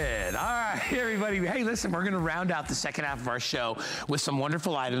 Shannon. All right, everybody. Hey, listen, we're going to round out the second half of our show with some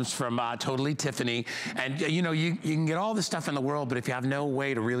wonderful items from Totally Tiffany. And, you know, you can get all the stuff in the world, but if you have no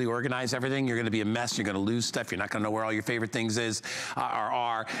way to really organize everything, you're going to be a mess. You're going to lose stuff. You're not going to know where all your favorite things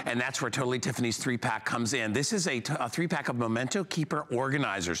are. And that's where Totally Tiffany's 3-pack comes in. This is a 3-pack of Memento Keeper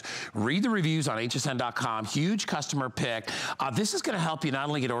organizers. Read the reviews on hsn.com. Huge customer pick. This is going to help you not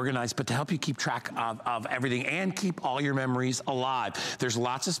only get organized, but to help you keep track of everything and keep all your memories alive. There's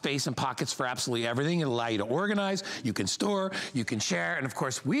lots of space and pockets for absolutely everything. It'll allow you to organize, you can store, you can share, and of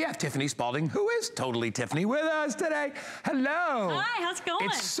course, we have Tiffany Spalding, who is Totally Tiffany, with us today. Hello. Hi, how's it going?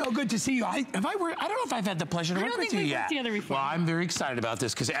 It's so good to see you. I don't know if I've had the pleasure to work with you yet. I don't think we've worked together before. Well, I'm very excited about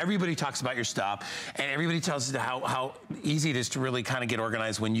this because everybody talks about your stuff, and everybody tells us how easy it is to really kind of get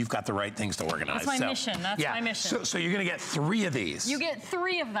organized when you've got the right things to organize. That's my mission. That's my mission. So you're going to get 3 of these. You get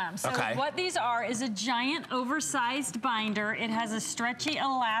 3 of them. So what these are is a giant oversized binder. It has a stretchy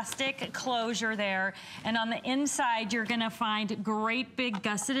elastic closure there, and on the inside you're going to find great big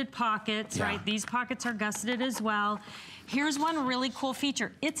gusseted pockets, right? These pockets are gusseted as well. Here's one really cool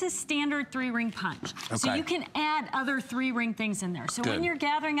feature. It's a standard 3-ring punch. So you can add other 3-ring things in there. So when you're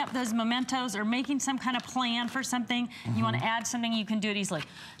gathering up those mementos or making some kind of plan for something, you want to add something, you can do it easily.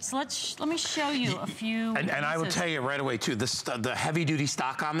 So let me show you a few And I will tell you right away too, the heavy duty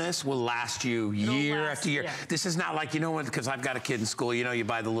stock on this will last you year after year. Yeah. This is not like, you know what, because I've got a kid in school, you know, you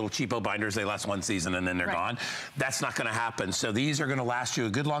buy the little cheapo binders, they last 1 season and then they're gone. That's not going to happen. So these are going to last you a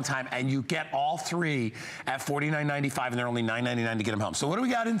good long time, and you get all 3 at $49.95, and they're only $9.99 to get them home. So what do we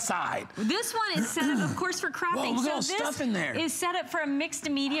got inside? This one is set up, of course, for crafting. Whoa, look at all the stuff in there. Is set up for a mixed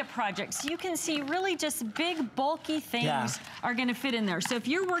media project. So you can see really just big, bulky things are going to fit in there. So if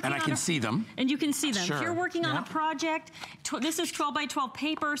you're working on I can see them. And you can see them. Sure. If you're working on a project, this is 12 by 12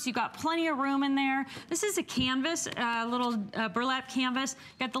 paper, so you got plenty of room in there. This is a canvas, little burlap canvas.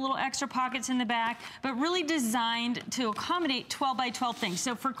 Got the little extra pockets in the back, but really designed to accommodate 12 by 12 things.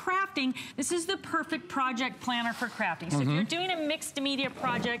 So for crafting, this is the perfect project planner for crafting. So if you're doing a mixed media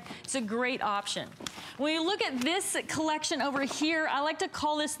project, it's a great option. When you look at this collection over here, I like to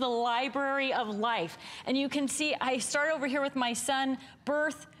call this the library of life. And you can see I start over here with my son,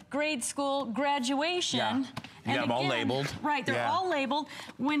 birth, grade school, graduation, You got them all labeled. Right, they're all labeled.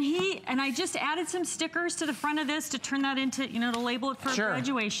 And I just added some stickers to the front of this to turn that into, to label it for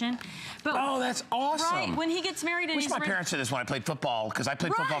graduation. But that's awesome. Right, when he gets married and my parents did this when I played football, because I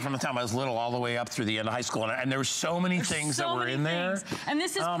played football from the time I was little all the way up through the end of high school, and there were so many things that were in there. And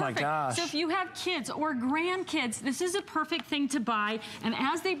this is perfect. My gosh. So if you have kids or grandkids, this is a perfect thing to buy. And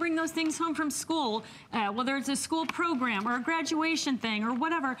as they bring those things home from school, whether it's a school program or a graduation thing or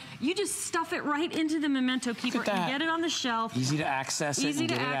whatever, you just stuff it right into the memento keeper and get it on the shelf. Easy to access it and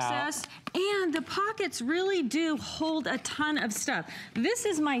get it out. And the pockets really do hold a ton of stuff. This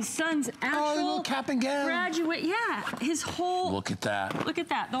is my son's actual little cap and gown. Graduate. Yeah, his whole. Look at that. Look at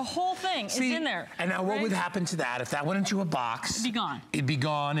that. The whole thing is in there. And now what would happen to that if that went into a box? It'd be gone. It'd be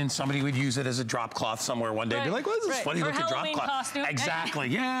gone, and somebody would use it as a drop cloth somewhere one day. Be like, "What's this funny looking drop cloth?" Costume. Exactly.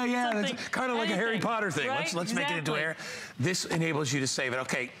 Yeah. That's kind of like a Harry Potter thing. Right? Let's make it into hair. This enables you to save it.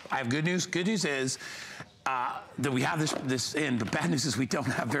 Okay, I have good news. Good news is that we have this in. The bad news is we don't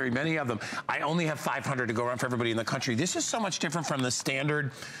have very many of them. I only have 500 to go around for everybody in the country. This is so much different from the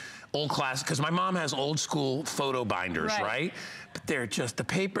standard old class, because my mom has old school photo binders, right? But they're just,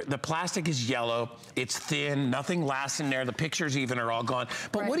 the plastic is yellow, it's thin, nothing lasts in there, the pictures even are all gone.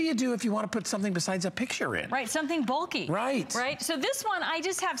 But what do you do if you want to put something besides a picture in? Right, something bulky. Right. So this one I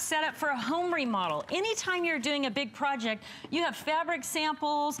just have set up for a home remodel. Anytime you're doing a big project, you have fabric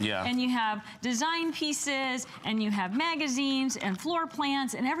samples, and you have design pieces, and you have magazines, and floor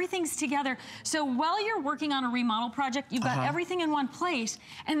plans, and everything's together. So while you're working on a remodel project, you've got everything in one place,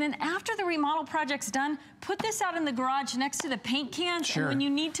 and then after the remodel project's done, put this out in the garage next to the paint cans, and when you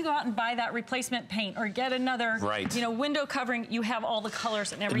need to go out and buy that replacement paint or get another, window covering, you have all the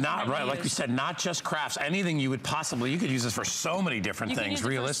colors and everything. Like we said, not just crafts. Anything you would possibly, you could use this for so many different things.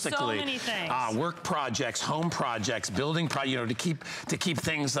 Realistically, so many things. Work projects, home projects, building to keep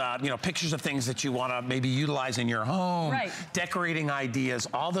things, pictures of things that you want to maybe utilize in your home, decorating ideas,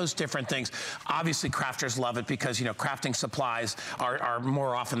 all those different things. Obviously, crafters love it because crafting supplies are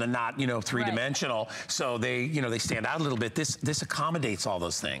more often than not three-dimensional. So they stand out a little bit. This accommodates all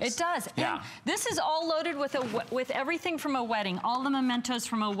those things. It does. Yeah. And this is all loaded with everything from a wedding, all the mementos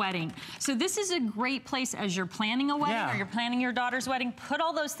from a wedding. So this is a great place as you're planning a wedding or you're planning your daughter's wedding. Put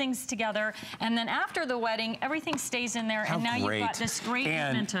all those things together, and then after the wedding, everything stays in there, and now you've got this great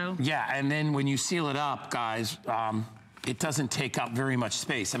memento. Yeah, and then when you seal it up, guys, it doesn't take up very much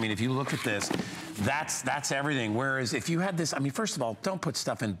space. I mean, if you look at this, that's everything. Whereas if you had this, I mean, first of all, don't put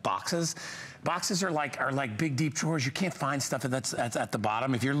stuff in boxes. Boxes are like big, deep drawers. You can't find stuff that's at the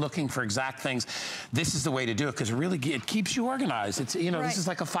bottom. If you're looking for exact things, this is the way to do it, because it keeps you organized. It's this is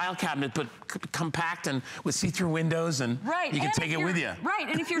like a file cabinet, but compact and with see-through windows, and you can take it with you. Right,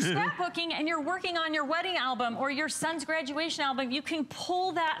 and if you're scrapbooking and you're working on your wedding album or your son's graduation album, you can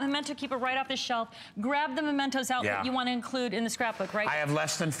pull that memento keeper right off the shelf, grab the mementos out that you want to include in the scrapbook, right? I have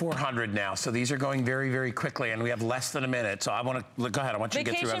less than 400 now, so these are going very, very quickly, and we have less than a minute. So I want to go ahead. I want you to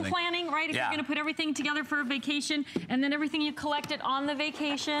get through everything. Vacation planning, right? If you're going to put everything together for a vacation, and then everything you collected on the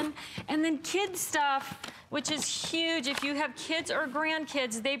vacation, and then kids stuff, which is huge. If you have kids or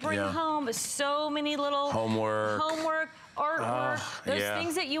grandkids, they bring home so many little homework, artwork, those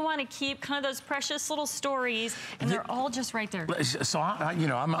things that you want to keep, kind of those precious little stories, and they're all just right there. So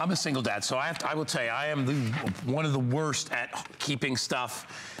I'm a single dad, so I will tell you, I am one of the worst at keeping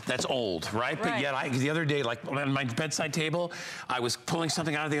stuff that's old, right? But yet, the other day, like on my bedside table, I was pulling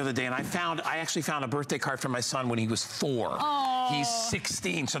something out of the other day, and I actually found a birthday card from my son when he was 4. He's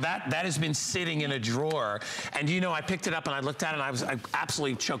 16, so that has been sitting in a drawer. And I picked it up and I looked at it, and I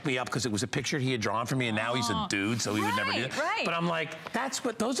absolutely choked me up, because it was a picture he had drawn for me, and now he's a dude, so he would never do it. But I'm like,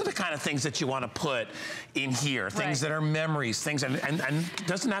 those are the kind of things that you want to put in here, things that are memories, things, and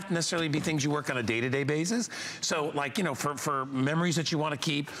doesn't have to necessarily be things you work on a day-to-day basis. So like, for memories that you want to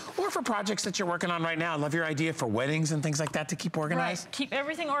keep, or for projects that you're working on right now. I love your idea for weddings and things like that to keep organized. Right, keep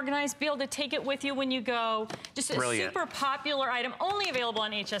everything organized, be able to take it with you when you go. Just a super popular item, only available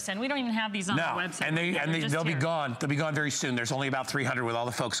on HSN. We don't even have these on the website. And they'll be gone. They'll be gone very soon. There's only about 300 with all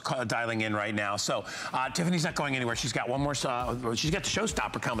the folks dialing in right now. So Tiffany's not going anywhere. She's got one more, she's got the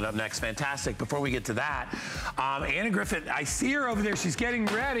showstopper coming up next. Fantastic. Before we get to that, Anna Griffith, I see her over there. She's getting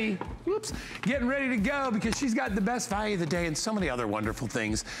ready. Whoops. Getting ready to go, because she's got the best value of the day and so many other wonderful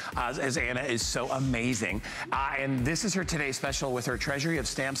things, as Anna is so amazing. And this is her today's special with her treasury of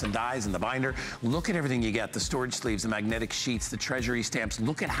stamps and dies and the binder. Look at everything you get. The storage sleeves, the magnetic sheets, the treasury stamps.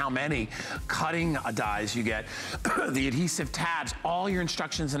 Look at how many cutting dies you get, the adhesive tabs, all your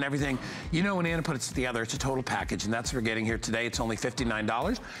instructions and everything. You know, when Anna puts it together, it's a total package, and that's what we're getting here today. It's only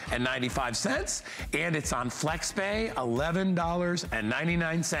 $59.95, and it's on FlexPay,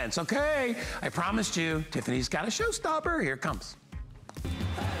 $11.99. Okay, I promised you, Tiffany's got a showstopper. Here it comes.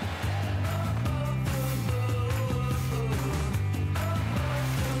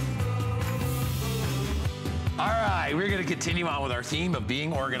 All right, we're gonna continue on with our theme of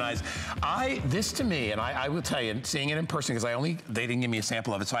being organized. This to me, and I will tell you, seeing it in person, because they didn't give me a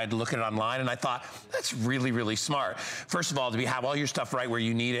sample of it, so I had to look at it online, and I thought, that's really, really smart. First of all, to have all your stuff right where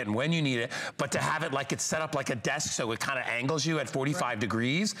you need it and when you need it, but to have it like it's set up like a desk, so it kind of angles you at 45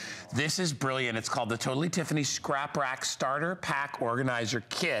 degrees. This is brilliant. It's called the Totally Tiffany Scrap Rack Starter Pack Organizer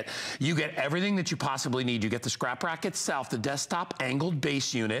Kit. You get everything that you possibly need. You get the scrap rack itself, the desktop angled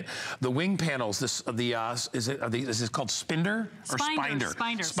base unit, the wing panels, is this called Spinder or Spinder?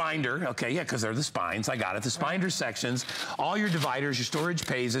 Spinder, okay, yeah, because they're the spines. I got it. The Spinder sections, all your dividers, your storage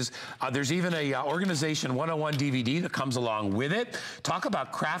pages. There's even a Organization 101 DVD that comes along with it. Talk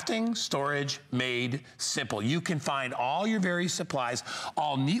about crafting, storage, made simple. You can find all your various supplies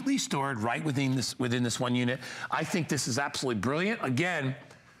all neatly stored right within this one unit. I think this is absolutely brilliant. Again,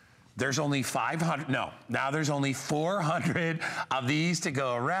 there's only 500, no, now there's only 400 of these to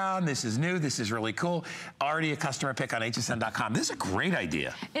go around. This is new, this is really cool. Already a customer pick on hsn.com. This is a great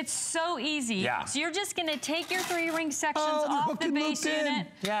idea. It's so easy. Yeah. So you're just gonna take your 3-ring sections off the base unit.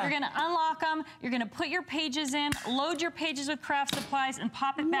 Yeah. You're gonna unlock them. You're gonna put your pages in, load your pages with craft supplies, and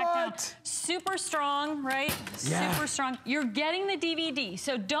pop it back down. Super strong, right? Yeah. Super strong. You're getting the DVD,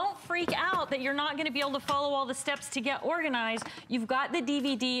 so don't freak out that you're not gonna be able to follow all the steps to get organized. You've got the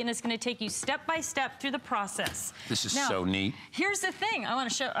DVD, and it's going to take you step by step through the process. This is so neat. Here's the thing. I want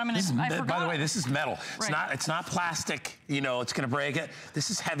to show. I forgot. By the way, this is metal. Right. It's not plastic. You know, it's going to break it.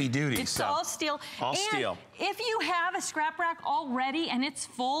 This is heavy duty. It's all steel. All steel. If you have a scrap rack already and it's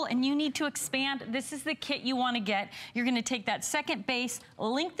full and you need to expand, this is the kit you want to get. You're going to take that second base,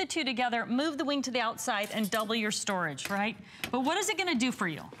 link the two together, move the wing to the outside, and double your storage, right? But what is it going to do for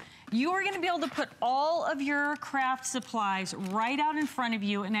you? You are going to be able to put all of your craft supplies right out in front of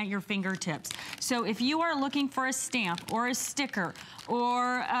you and at your fingertips. So if you are looking for a stamp or a sticker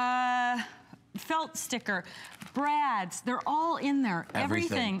or a felt sticker, brads, they're all in there.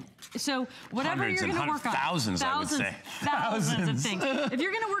 Everything. So whatever you're going to work on. Thousands, I would say. Thousands of things. If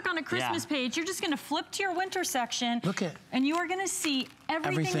you're going to work on a Christmas page, you're just going to flip to your winter section. Look at. And you are going to see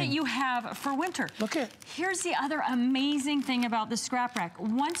everything that you have for winter. Look at. Here's the other amazing thing about the scrap rack.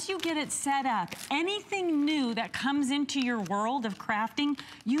 Once you get it set up, anything new that comes into your world of crafting,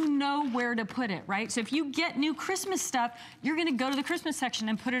 you know where to put it, right? So if you get new Christmas stuff, you're going to go to the Christmas section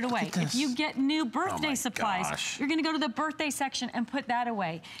and put it away. If you get new birthday supplies, you're going to go to the birthday section and put that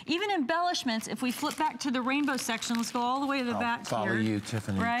away. Even embellishments, if we flip back to the rainbow section, let's go all the way to the back follow here. Follow you,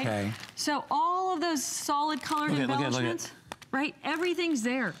 Tiffany. Right? Okay. So all of those solid colored embellishments. Right, everything's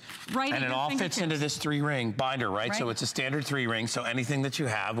there, right? And it all fits into this 3-ring binder, right? So it's a standard 3-ring, so anything that you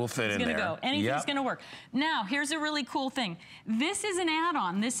have will fit in there. It's gonna go, anything's gonna work. Now, here's a really cool thing. This is an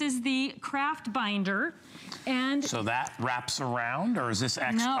add-on. This is the craft binder. And so that wraps around, or is this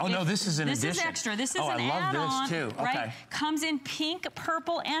extra? No, oh no, this is an addition. This is extra. This is an add-on. I love this too. Okay. Right? Comes in pink,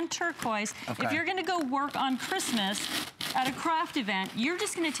 purple, and turquoise. Okay. If you're going to go work on Christmas at a craft event, you're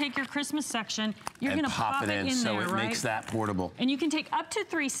just going to take your Christmas section. You're going to pop it in so there, it makes that portable. And you can take up to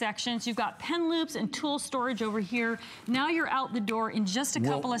 3 sections. You've got pen loops and tool storage over here. Now you're out the door in just a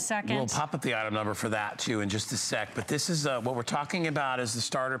couple of seconds. We'll pop up the item number for that too in just a sec. But this is what we're talking about is the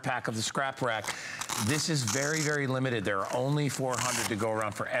starter pack of the scrap rack. This is very, very limited. There are only 400 to go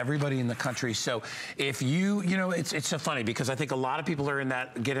around for everybody in the country. So if you know, it's so funny because I think a lot of people are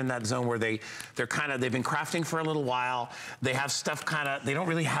get in that zone where they've been crafting for a little while. They have stuff they don't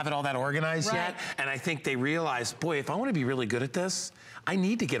really have it all that organized yet. And I think they realize, boy, if I want to be really good at this, I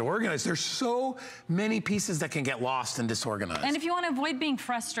need to get organized. There's so many pieces that can get lost and disorganized. And if you want to avoid being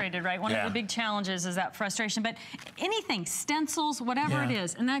frustrated, right? One of the big challenges is that frustration. But anything, stencils, whatever it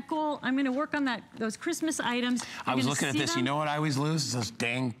is. And that goal, I'm going to work on those Christmas items. I was looking at this. You know what I always lose? Is those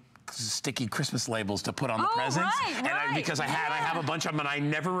dang sticky Christmas labels to put on the presents. Because I have a bunch of them and I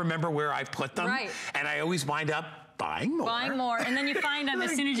never remember where I put them. And I always wind up buying more. Buying more, and then you find them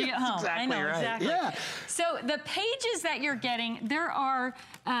as soon as you get home. Exactly I know, exactly. Yeah. So the pages that you're getting, there are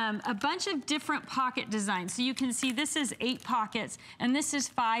a bunch of different pocket designs. So you can see this is 8 pockets, and this is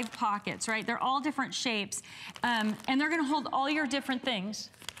 5 pockets, right? They're all different shapes, and they're gonna hold all your different things.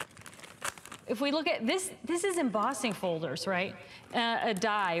 If we look at this is embossing folders, right? A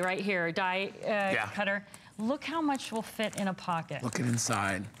die right here, a die cutter. Look how much will fit in a pocket. Look at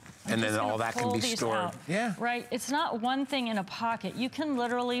inside. And then all that can be stored. Out. Yeah. Right? It's not one thing in a pocket. You can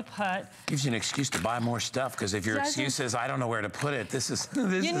literally put... Gives you an excuse to buy more stuff, because if your excuse is, I don't know where to put it, this is the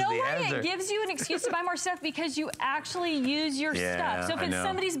answer. You know why it gives you an excuse to buy more stuff? Because you actually use your stuff. So if it's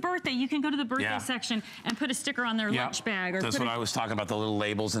somebody's birthday, you can go to the birthday section and put a sticker on their lunch bag. Or that's what I was talking about, the little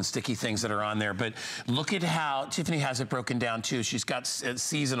labels and sticky things that are on there. But look at how Tiffany has it broken down, too. She's got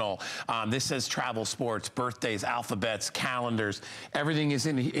seasonal. This says travel, sports, birthdays, alphabets, calendars. Everything is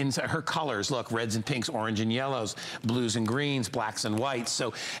in her colors. Look, reds and pinks, orange and yellows, blues and greens, blacks and whites.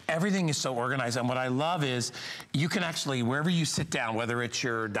 So everything is so organized. And what I love is you can actually, wherever you sit down, whether it's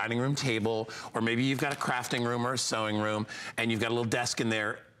your dining room table, or maybe you've got a crafting room or a sewing room, and you've got a little desk in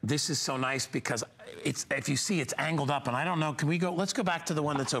there, this is so nice because it's, if you see, it's angled up. And I don't know, can we go, let's go back to the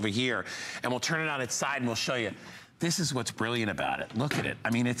one that's over here, and we'll turn it on its side and we'll show you. This is what's brilliant about it. Look at it.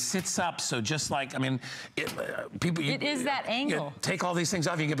 I mean, it sits up, so just like, I mean, people... It is that angle. Take all these things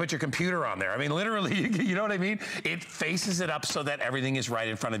off, you can put your computer on there. I mean, literally, you know what I mean? It faces it up so that everything is right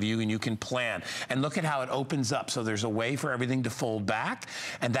in front of you and you can plan. And look at how it opens up. So there's a way for everything to fold back,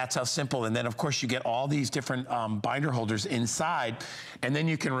 and that's how simple. And then, of course, you get all these different binder holders inside, and then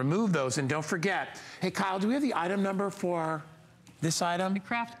you can remove those. And don't forget, hey, Kyle, do we have the item number for this item? The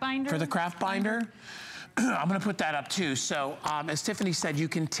craft binder? For the craft binder? I'm gonna put that up too. So as Tiffany said, you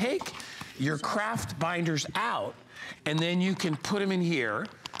can take your craft binders out and then you can put them in here.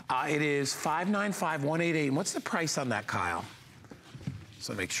 It is $595,188. And what's the price on that, Kyle?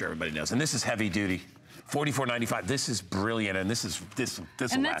 So make sure everybody knows. And this is heavy duty. $44.95. This is brilliant, and this will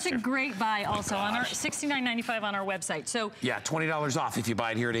and that's a great buy also on our $69.95 on our website. So yeah, $20 off if you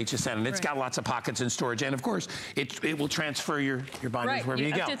buy it here at HSN, and it's got lots of pockets and storage, and of course it will transfer your binders wherever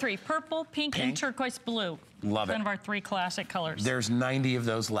you go. Up to 3: purple, pink, and turquoise blue. Love it. One of our 3 classic colors. There's 90 of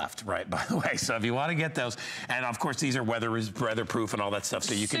those left, right, by the way. So if you want to get those, and of course these are weatherproof and all that stuff,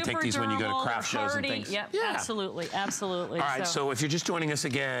 so you can take these when you go to craft shows and things. Yep, yeah, absolutely, absolutely. All right, so if you're just joining us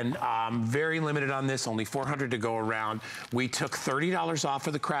again, very limited on this, only 400 to go around. We took $30 off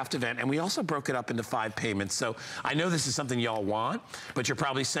for the craft event, and we also broke it up into 5 payments. So I know this is something y'all want, but you're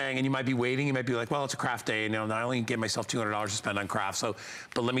probably saying, and you might be waiting, you might be like, well, it's a craft day, and I only give myself $200 to spend on craft. So,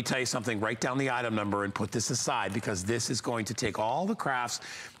 but let me tell you something, write down the item number and put this aside, because this is going to take all the crafts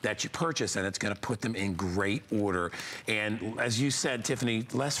that you purchase and it's going to put them in great order. And as you said, Tiffany,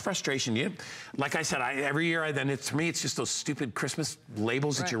 less frustration. Like I said, every year, to me, it's just those stupid Christmas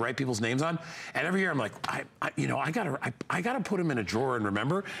labels that you write people's names on. And every year I'm like, I gotta put them in a drawer and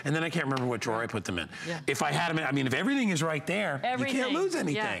remember, and then I can't remember what drawer I put them in. Yeah. If I had them in, I mean, if everything is right there, you can't lose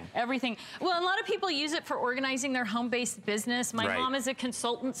anything. Yeah, everything. Well, a lot of people use it for organizing their home-based business. My mom is a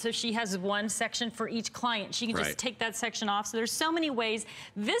consultant, so she has one section for each client. She can just take that section off. So there's so many ways.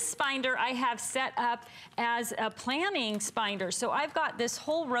 This binder I have set up as a planning binder. So I've got this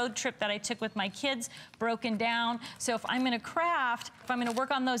whole road trip that I took with my kids broken down. So if I'm in a craft, if I'm gonna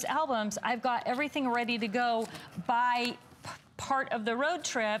work on those albums, I've got everything ready to go by part of the road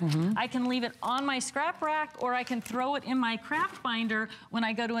trip. I can leave it on my scrap rack, or I can throw it in my craft binder when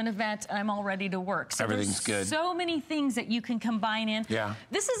I go to an event and I'm all ready to work. So everything's good. So many things that you can combine in. Yeah.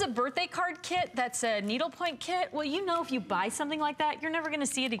 This is a birthday card kit that's a needlepoint kit. Well, you know, if you buy something like that, you're never gonna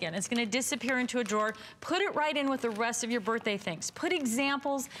see it again. It's gonna disappear into a drawer. Put it right in with the rest of your birthday things. Put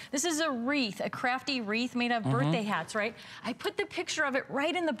examples. This is a wreath, a crafty wreath made of birthday hats, right? I put the picture of it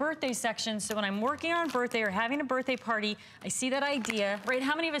right in the birthday section, so when I'm working on birthday or having a birthday party, I see that idea, right?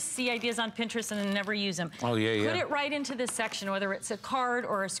 How many of us see ideas on Pinterest and then never use them? Oh, yeah, Put it right into this section, whether it's a card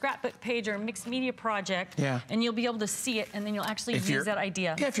or a scrapbook page or a mixed media project, and you'll be able to see it, and then you'll actually use that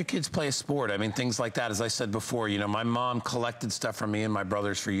idea. Yeah, if your kids play a sport, I mean, things like that. As I said before, you know, my mom collected stuff from me and my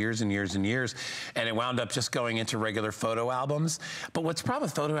brothers for years and years and years, and it wound up just going into regular photo albums. But what's the problem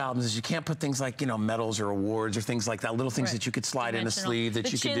with photo albums is you can't put things like, you know, medals or awards or things like that, little things that you could slide in a sleeve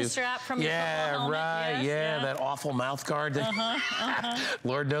that you could do. The chin strap from your football helmet. That awful mouth guard.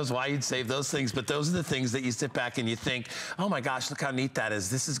 Lord knows why you'd save those things, but those are the things that you sit back and you think, oh my gosh, look how neat that is.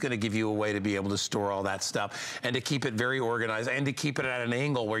 This is gonna give you a way to be able to store all that stuff and to keep it very organized and to keep it at an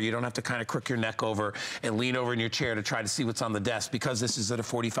angle where you don't have to kind of crook your neck over and lean over in your chair to try to see what's on the desk, because this is at a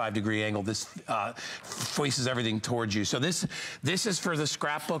 45-degree angle. This faces everything towards you. So this is for the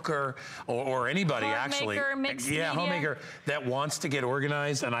scrapbooker or anybody actually. Homemaker, mixed media. Homemaker that wants to get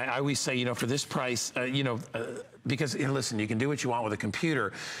organized. And I always say, you know, for this price, because, you know, listen, you can do what you want with a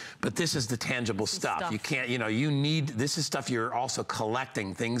computer, but this is the tangible stuff. You can't, you know, this is stuff you're also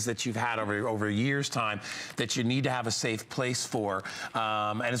collecting, things that you've had over a year's time that you need to have a safe place for.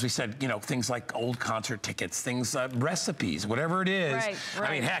 And as we said, you know, things like old concert tickets, things, recipes, whatever it is. Right.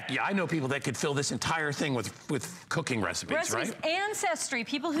 I mean, heck, I know people that could fill this entire thing with cooking recipes, right? Ancestry,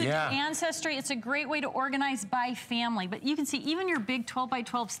 people who do Ancestry, it's a great way to organize by family. But you can see even your big 12 by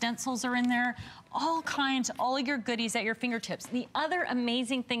 12 stencils are in there. All kinds, all your goodies at your fingertips. The other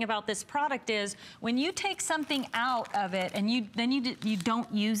amazing thing about this product is when you take something out of it and you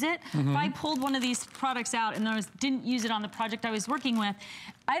don't use it. If I pulled one of these products out and didn't use it on the project I was working with,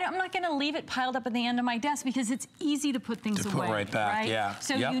 I'm not going to leave it piled up at the end of my desk because it's easy to put things away. Put right back, right?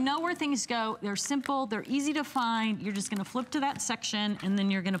 So you know where things go. They're simple. They're easy to find. You're just going to flip to that section and then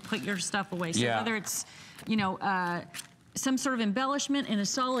you're going to put your stuff away. So whether it's, you know, some sort of embellishment in a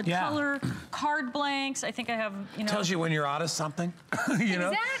solid color, card blanks. I think I have, you know. Tells you when you're out of something, you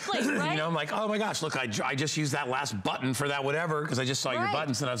know? Exactly, right? You know, I'm like, oh my gosh, look, I just used that last button for that whatever, because I just saw your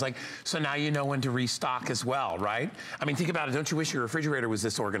buttons, and I was like, so now you know when to restock as well, right? I mean, think about it. Don't you wish your refrigerator was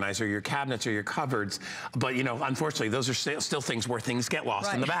this organized, or your cabinets, or your cupboards? But, you know, unfortunately, those are still things where things get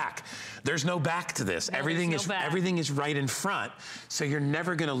lost in the back. There's no back to this. No, everything is right in front, so you're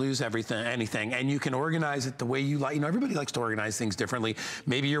never going to lose anything, and you can organize it the way you like. You know, everybody likes to organize things differently.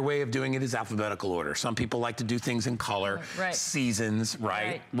 Maybe your way of doing it is alphabetical order. Some people like to do things in color, seasons,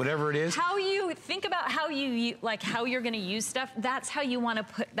 whatever it is. How you think about how you're going to use stuff. That's how you want to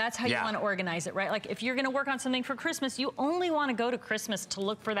put. That's how you want to organize it, right? Like if you're going to work on something for Christmas, you only want to go to Christmas to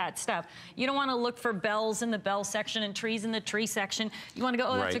look for that stuff. You don't want to look for bells in the bell section and trees in the tree section. You want to go,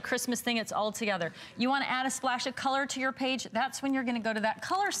 oh, that's a Christmas thing. It's all together. You want to add a splash of color to your page. That's when you're going to go to that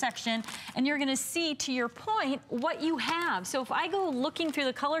color section and you're going to see, to your point, what you have. So if I go looking through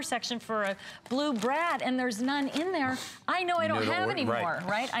the color section for a blue Brad and there's none in there, I know I don't have any more,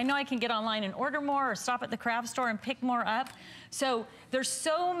 right? I know I can get online and order more or stop at the craft store and pick more up. So there's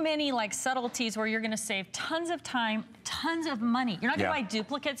so many like subtleties where you're gonna save tons of time, tons of money. You're not gonna buy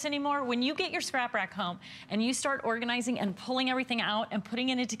duplicates anymore. When you get your scrap rack home and you start organizing and pulling everything out and putting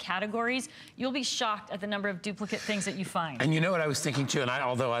it into categories, you'll be shocked at the number of duplicate things that you find. And you know what I was thinking too, and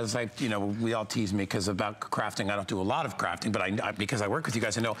although I was like, you know, we all tease me because about crafting, I don't do a lot of crafting, but because I work with you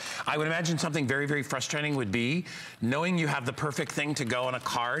guys, I know. I would imagine something very, very frustrating would be knowing you have the perfect thing to go on a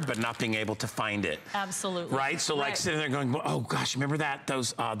card, but not being able to find it. Absolutely. Right? So like sitting there going, oh gosh, remember that?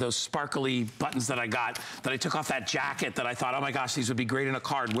 Those sparkly buttons that I got, that I took off that jacket that I thought, oh my gosh, these would be great in a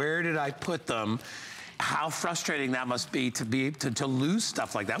card. Where did I put them? How frustrating that must be to lose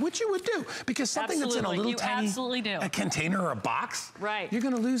stuff like that, which you would do, because something that's in a little tiny a container or a box, you're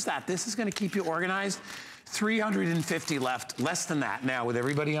gonna lose that. This is gonna keep you organized. 350 left, less than that now with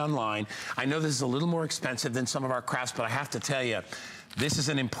everybody online. I know this is a little more expensive than some of our crafts, but I have to tell you, this is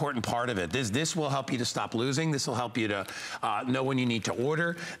an important part of it. This will help you to stop losing. This will help you to know when you need to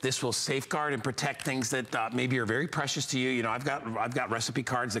order. This will safeguard and protect things that maybe are very precious to you. You know, I've got recipe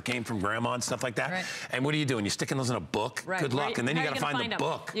cards that came from grandma and stuff like that. And what are you doing? You're sticking those in a book? Good luck. And then you got to find the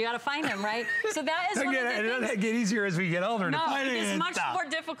book. You got to find them, right? So that is one of the things. It doesn't get easier as we get older to find it. It's much more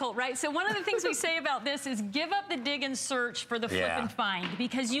difficult, right? So one of the things we say about this is give up the dig and search for the flip and find,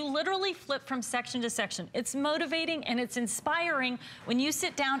 because you literally flip from section to section. It's motivating and it's inspiring when you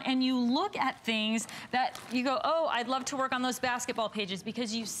sit down and you look at things that you go, oh, I'd love to work on those basketball pages,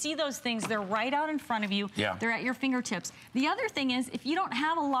 because you see those things, they're right out in front of you. They're at your fingertips. The other thing is, if you don't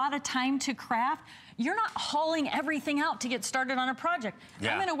have a lot of time to craft, you're not hauling everything out to get started on a project.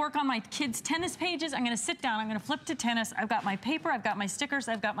 I'm gonna work on my kids' tennis pages. I'm gonna sit down, I'm gonna flip to tennis. I've got my paper, I've got my stickers,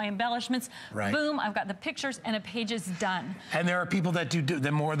 I've got my embellishments. Boom, I've got the pictures, and a page is done. And there are people that do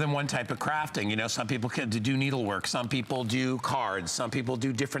more than one type of crafting. You know, some people can do needlework, some people do cards, some people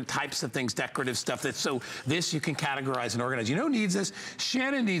do different types of things, decorative stuff. So this you can categorize and organize. You know who needs this?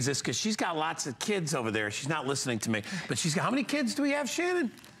 Shannon needs this, because she's got lots of kids over there. She's not listening to me, but she's got, how many kids do we have, Shannon?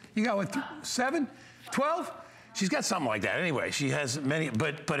 You got what, 7? 12? She's got something like that. Anyway, she has many,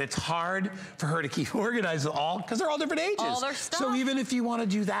 but it's hard for her to keep organized all, because they're all different ages. All their stuff. So even if you want to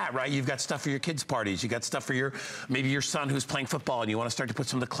do that, right, you've got stuff for your kids' parties, you got stuff for maybe your son who's playing football and you want to start to put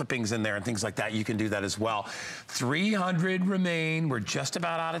some of the clippings in there and things like that, you can do that as well. 300 remain. We're just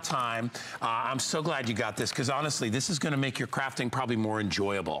about out of time. I'm so glad you got this, because honestly, this is going to make your crafting probably more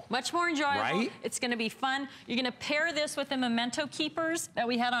enjoyable. Much more enjoyable. Right? It's going to be fun. You're going to pair this with the memento keepers that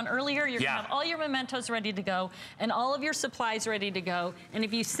we had on earlier. You're going to have all your mementos ready to go. and all of your supplies ready to go. And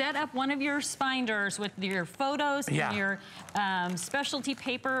if you set up one of your binders with your photos and your specialty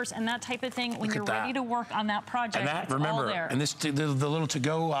papers and that type of thing, when you're ready to work on that project, and that, it's remember, all there. And this, the little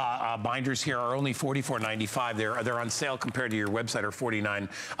to-go binders here are only $44.95. They're on sale compared to your website are $49.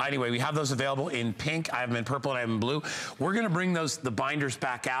 Anyway, we have those available in pink. I have them in purple and I have them in blue. We're going to bring the binders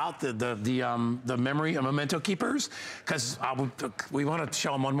back out, the memory memento keepers, because we want to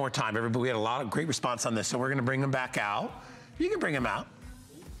show them one more time. Everybody, we had a lot of great response on this, so we're going to bring them back out. You can bring them out.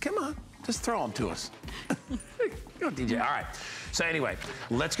 Come on, just throw them to us. Go, DJ. All right. So anyway,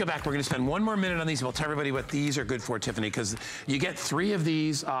 let's go back. We're going to spend one more minute on these. We'll tell everybody what these are good for, Tiffany, because you get 3 of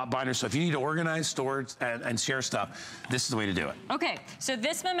these binders. So if you need to organize, store, and share stuff, this is the way to do it. Okay, so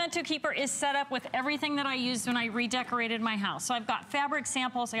this memento keeper is set up with everything that I used when I redecorated my house. So I've got fabric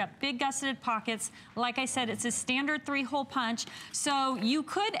samples. I got big gusseted pockets. Like I said, it's a standard 3-hole punch. So you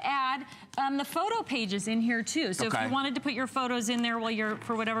could add the photo pages in here too. So if you wanted to put your photos in there while you're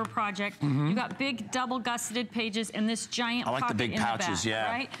for whatever project, you've got big double gusseted pages and this giant pocket big pouches, in the back,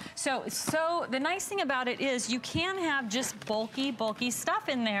 right? So the nice thing about it is you can have just bulky stuff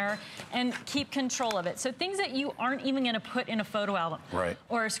in there and keep control of it. So things that you aren't even going to put in a photo album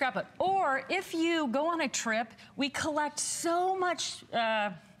or a scrapbook. Or if you go on a trip, we collect so much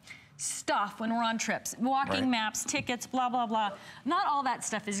stuff when we're on trips, walking maps, tickets, blah, blah, blah. Not all that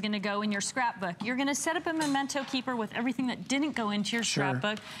stuff is gonna go in your scrapbook. You're gonna set up a memento keeper with everything that didn't go into your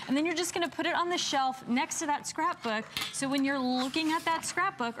scrapbook, and then you're just gonna put it on the shelf next to that scrapbook, so when you're looking at that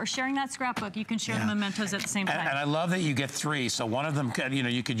scrapbook or sharing that scrapbook, you can share the mementos at the same time. And I love that you get 3, so one of them,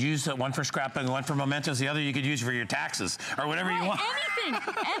 you could use one for scrapbook and one for mementos, the other you could use for your taxes, or whatever you want.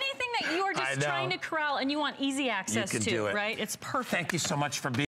 Anything that you are just trying to corral and you want easy access to, right? It's perfect. Thank you so much for being